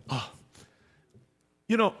will,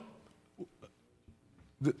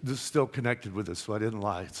 this is still connected with this, so I didn't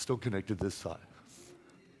lie. It's still connected to this thought.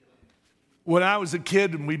 When I was a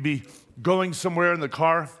kid and we'd be going somewhere in the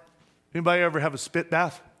car, anybody ever have a spit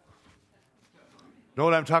bath? Know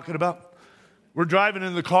what I'm talking about? We're driving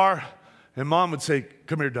in the car, and Mom would say,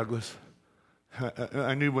 come here, Douglas.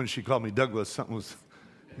 I knew when she called me Douglas, something was,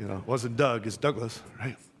 it wasn't Doug, it's Douglas,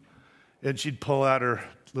 right? And she'd pull out her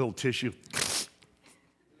little tissue.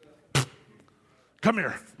 Come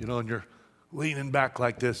here, and you're leaning back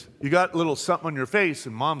like this. You got a little something on your face,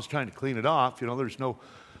 and Mom's trying to clean it off. There's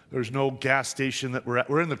no gas station that we're at.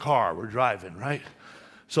 We're in the car, we're driving, right?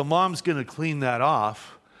 So Mom's going to clean that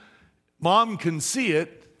off. Mom can see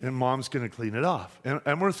it, and Mom's going to clean it off.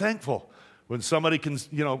 And we're thankful when somebody can,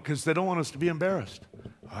 because they don't want us to be embarrassed.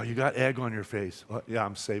 Oh, you got egg on your face. Oh, yeah,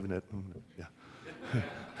 I'm saving it. Yeah.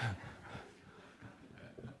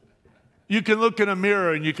 You can look in a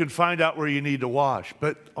mirror and you can find out where you need to wash.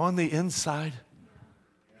 But on the inside,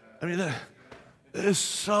 that is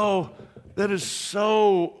so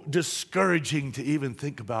discouraging to even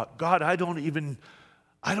think about. God, I don't even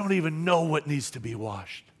know what needs to be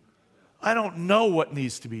washed. I don't know what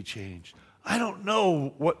needs to be changed. I don't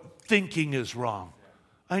know what thinking is wrong.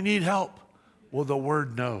 I need help. Well, the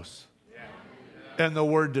Word knows. And the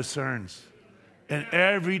Word discerns. And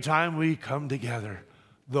every time we come together,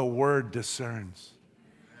 the Word discerns.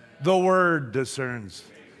 The Word discerns.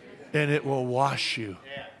 And it will wash you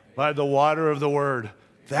by the water of the Word.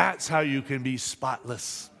 That's how you can be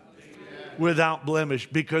spotless, without blemish,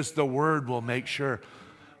 because the Word will make sure.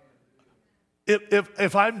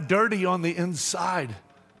 If I'm dirty on the inside,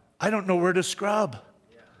 I don't know where to scrub.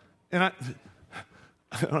 And I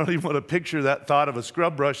don't even want to picture that thought of a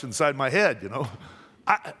scrub brush inside my head,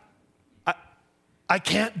 I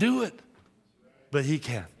can't do it, but He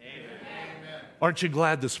can. Amen. Aren't you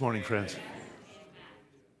glad this morning, friends?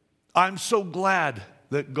 I'm so glad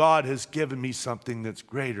that God has given me something that's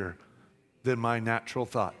greater than my natural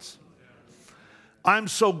thoughts. I'm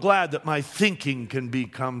so glad that my thinking can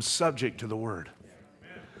become subject to the Word.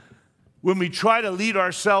 When we try to lead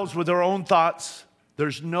ourselves with our own thoughts,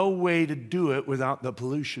 there's no way to do it without the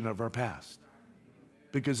pollution of our past,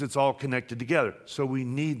 because it's all connected together. So we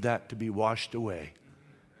need that to be washed away,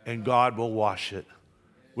 and God will wash it,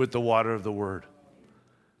 with the water of the Word.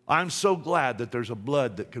 I'm so glad that there's a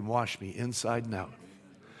blood that can wash me inside and out.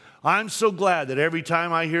 I'm so glad that every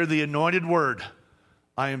time I hear the anointed word,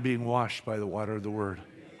 I am being washed by the water of the Word.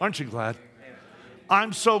 Aren't you glad?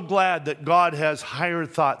 I'm so glad that God has higher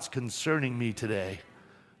thoughts concerning me today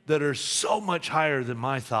that are so much higher than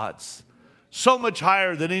my thoughts, so much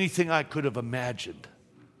higher than anything I could have imagined.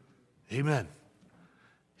 Amen.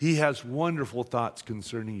 He has wonderful thoughts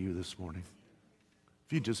concerning you this morning.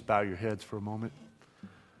 If you just bow your heads for a moment.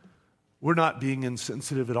 We're not being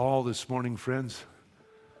insensitive at all this morning, friends.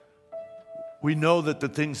 We know that the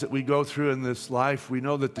things that we go through in this life, we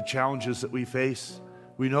know that the challenges that we face,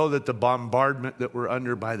 we know that the bombardment that we're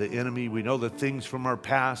under by the enemy, we know the things from our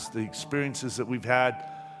past, the experiences that we've had,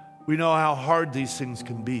 we know how hard these things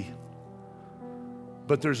can be.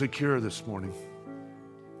 But there's a cure this morning.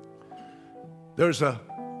 There's a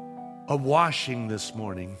washing this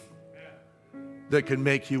morning that can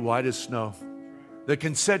make you white as snow, that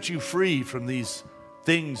can set you free from these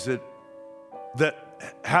things that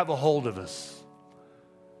have a hold of us.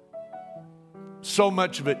 So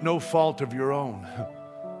much of it, no fault of your own.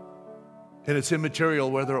 And it's immaterial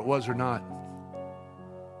whether it was or not.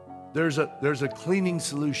 There's a cleaning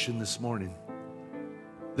solution this morning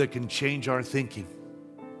that can change our thinking.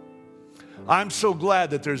 I'm so glad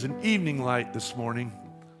that there's an evening light this morning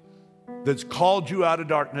that's called you out of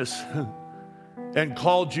darkness and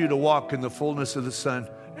called you to walk in the fullness of the sun.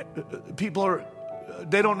 People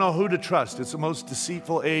they don't know who to trust. It's the most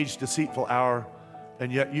deceitful age, deceitful hour,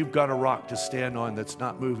 and yet you've got a rock to stand on that's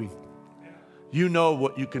not moving. You know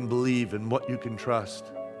what you can believe and what you can trust.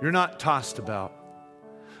 You're not tossed about.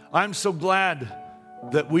 I'm so glad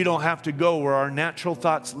that we don't have to go where our natural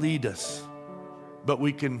thoughts lead us, but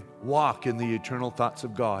we can walk in the eternal thoughts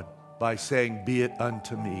of God by saying, "Be it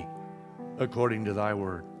unto me according to thy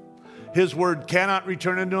word." His word cannot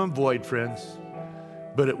return unto him void, friends,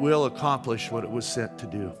 but it will accomplish what it was sent to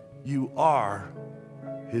do. You are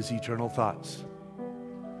his eternal thoughts.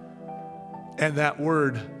 And that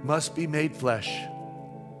word must be made flesh,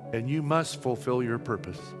 and you must fulfill your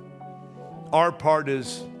purpose. Our part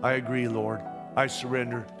is, I agree, Lord. I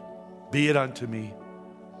surrender. Be it unto me.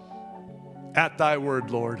 At thy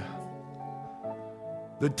word, Lord.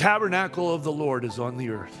 The tabernacle of the Lord is on the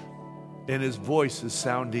earth, and his voice is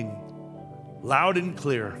sounding loud and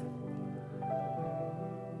clear.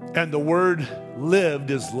 And the word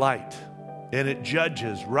lived is light, and it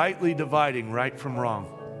judges, rightly dividing right from wrong.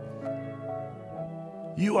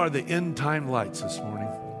 You are the end time lights this morning.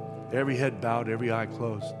 Every head bowed, every eye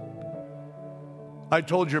closed. I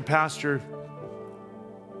told your pastor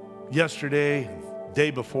yesterday,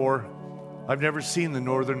 day before, I've never seen the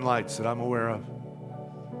northern lights that I'm aware of.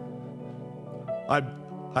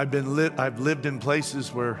 I've lived in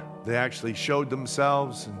places where they actually showed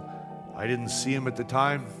themselves, and I didn't see them at the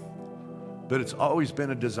time. But it's always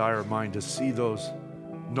been a desire of mine to see those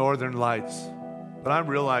northern lights. But I'm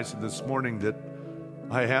realizing this morning that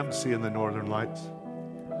I am seeing the northern lights.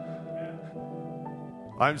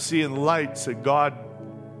 I'm seeing lights that God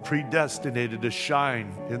predestinated to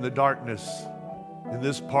shine in the darkness in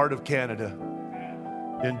this part of Canada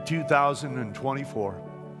in 2024.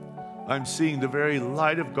 I'm seeing the very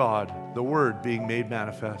light of God, the Word being made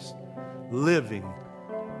manifest, living.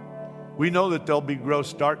 We know that there'll be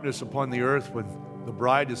gross darkness upon the earth when the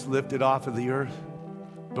bride is lifted off of the earth.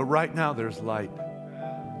 But right now there's light.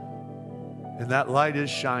 And that light is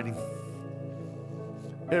shining.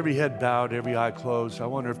 Every head bowed, every eye closed. I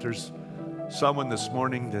wonder if there's someone this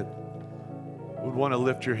morning that would want to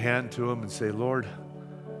lift your hand to him and say, "Lord,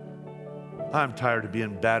 I'm tired of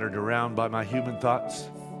being battered around by my human thoughts.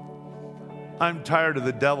 I'm tired of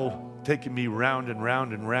the devil taking me round and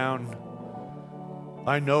round and round.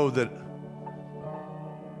 I know that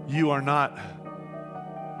you are not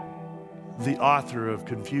the author of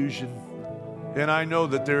confusion, and I know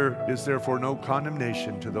that there is therefore no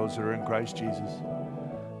condemnation to those that are in Christ Jesus."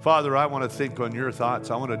 Father, I want to think on your thoughts.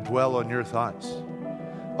 I want to dwell on your thoughts.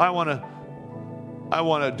 I want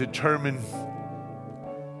to determine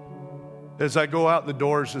as I go out the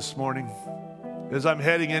doors this morning, as I'm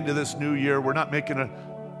heading into this new year. We're not making a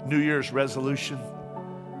New Year's resolution,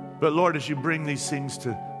 but Lord, as you bring these things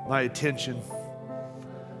to my attention,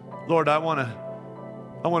 Lord, I want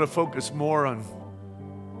to focus more on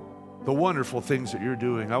the wonderful things that you're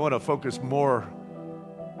doing. I want to focus more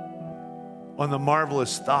on the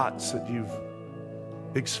marvelous thoughts that you've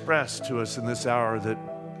expressed to us in this hour, that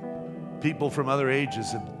people from other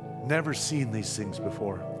ages have never seen these things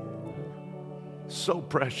before. So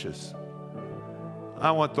precious.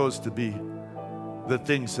 I want those to be the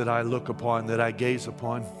things that I look upon, that I gaze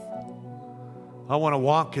upon. I want to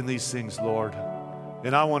walk in these things, Lord.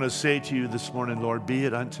 And I want to say to you this morning, Lord, be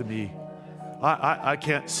it unto me. I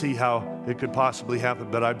can't see how it could possibly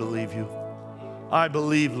happen, but I believe you. I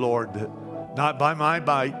believe, Lord, that not by my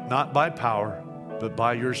might, not by power, but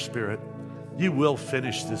by your Spirit, you will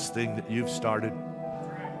finish this thing that you've started.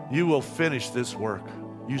 You will finish this work.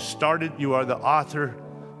 You started, you are the author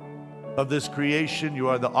of this creation. You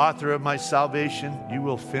are the author of my salvation. You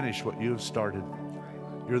will finish what you have started.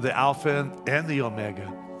 You're the Alpha and the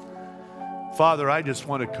Omega. Father, I just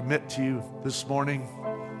want to commit to you this morning,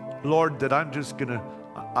 Lord, that I'm just going to,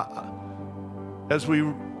 as we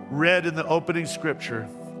read in the opening scripture,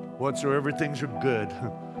 whatsoever things are good,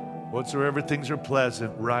 whatsoever things are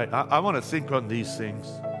pleasant, right? I want to think on these things.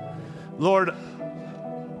 Lord,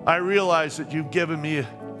 I realize that you've given me,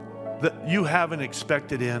 that you have an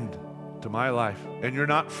expected end to my life, and you're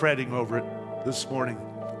not fretting over it this morning.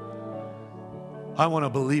 I want to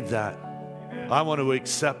believe that. I want to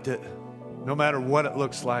accept it, no matter what it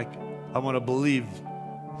looks like. I want to believe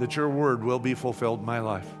that your word will be fulfilled in my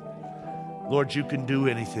life. Lord, you can do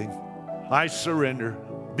anything. I surrender.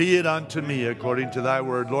 Be it unto me according to thy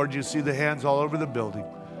word. Lord, you see the hands all over the building.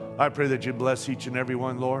 I pray that you bless each and every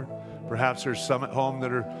one, Lord. Perhaps there's some at home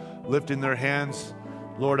that are lifting their hands.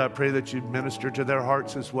 Lord, I pray that you minister to their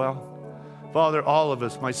hearts as well. Father, all of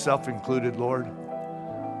us, myself included, Lord,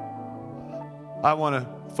 I want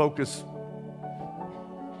to focus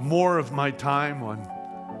more of my time on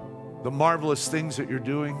the marvelous things that you're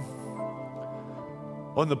doing,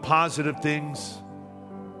 on the positive things,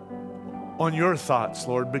 on your thoughts,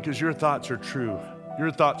 Lord, because your thoughts are true. Your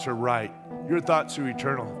thoughts are right. Your thoughts are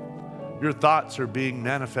eternal. Your thoughts are being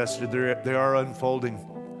manifested. They are unfolding.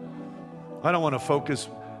 I don't want to focus.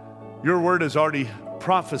 Your word has already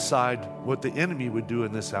prophesied what the enemy would do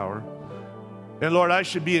in this hour. And Lord, I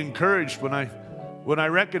should be encouraged when I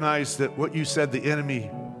recognize that what you said the enemy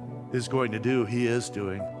is going to do, he is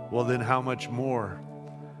doing. Well, then how much more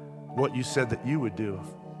what you said that you would do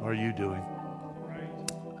are you doing?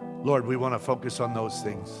 Lord, we want to focus on those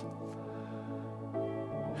things.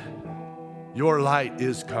 Your light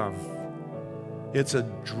is come. It's a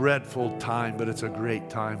dreadful time, but it's a great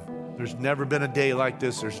time. There's never been a day like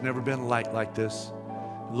this. There's never been light like this.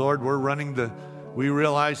 Lord, we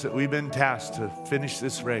realize that we've been tasked to finish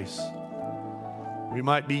this race. We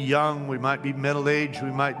might be young, we might be middle-aged,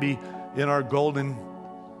 we might be in our golden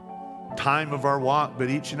time of our walk, but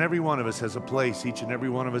each and every one of us has a place. Each and every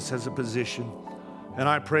one of us has a position. And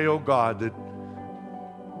I pray, oh God, that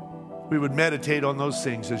we would meditate on those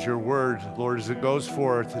things as your word, Lord, as it goes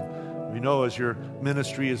forth. And we know as your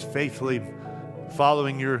ministry is faithfully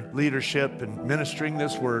following your leadership and ministering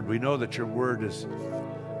this word, we know that your word is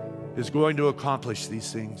going to accomplish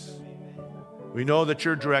these things. We know that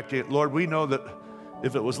you're directing it. Lord, we know that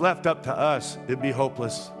if it was left up to us, it'd be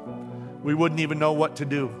hopeless. We wouldn't even know what to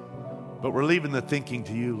do. But we're leaving the thinking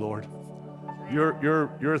to you, Lord.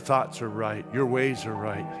 Your thoughts are right. Your ways are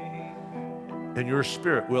right. And your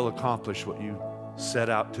spirit will accomplish what you set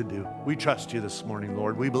out to do. We trust you this morning,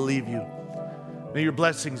 Lord. We believe you. May your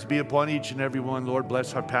blessings be upon each and every one, Lord.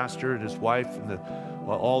 Bless our pastor and his wife and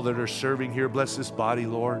all that are serving here. Bless this body,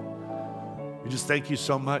 Lord. We just thank you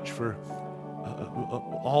so much for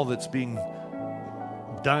all that's being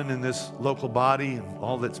done in this local body and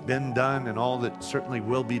all that's been done and all that certainly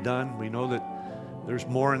will be done. We know that there's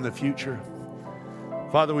more in the future.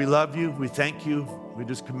 Father, we love you. We thank you. We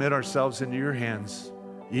just commit ourselves into your hands.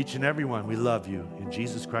 Each and every one, we love you. In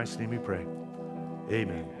Jesus Christ's name we pray.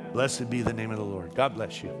 Amen. Blessed be the name of the Lord. God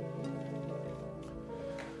bless you.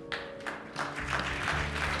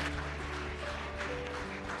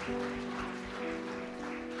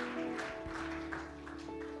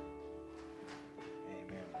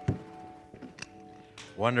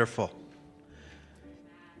 Wonderful.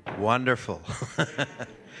 Wonderful.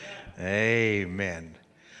 Amen.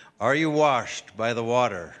 Are you washed by the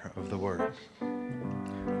water of the word?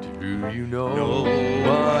 Do you know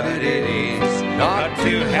what it is not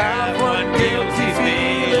to have one guilty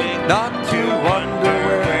feeling, not to wonder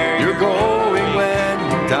where you're going when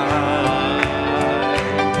you die?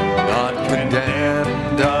 Not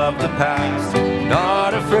condemned of the past,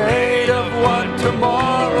 not afraid of what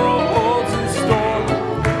tomorrow holds in store,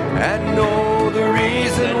 and know the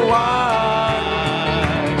reason why.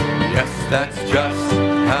 Yes, that's just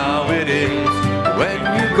how it is when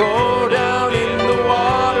you go down in the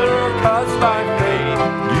water, 'cause by faith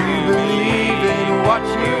you believe in what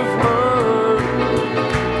you've heard.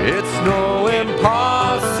 It's no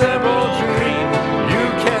impossible dream, you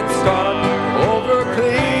can start over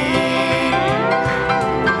clean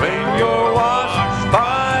when you're washed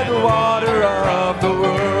by the water of the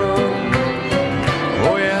word.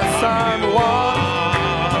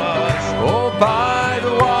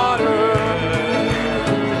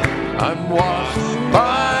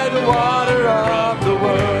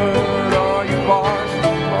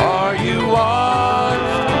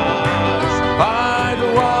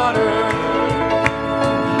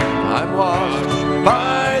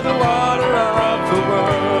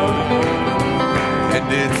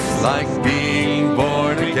 It's like being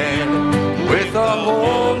born again with a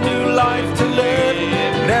whole new life to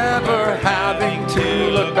live, never having to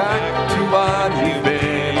look back to what you've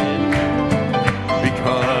been.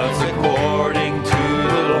 Because according to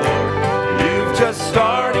the Lord, you've just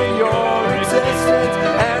started your existence,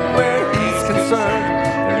 and where He's concerned,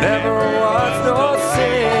 there never was no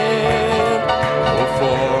sin. Oh,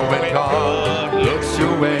 for when God looks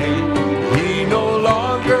your way, He no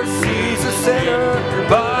longer sees a sinner,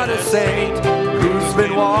 but a saint who's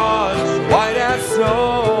been washed white as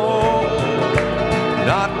snow.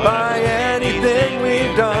 Not by anything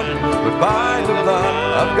we've done, but by the blood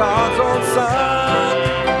of God's own Son.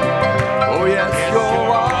 Oh yes, you're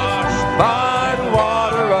washed by the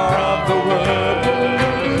water of the Word.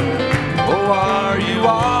 Oh, are you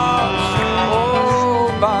washed? Oh,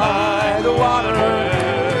 by the water.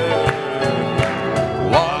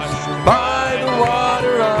 Washed by the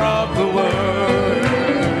water of the Word.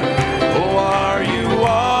 Oh, are you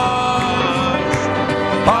washed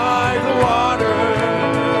by the water?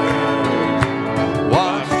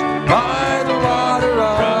 Washed by the water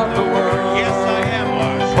of the Word. Yes, I am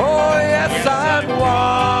washed. Oh, yes, I'm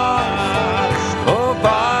washed. Oh,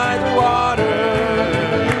 by the water.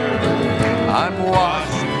 I'm washed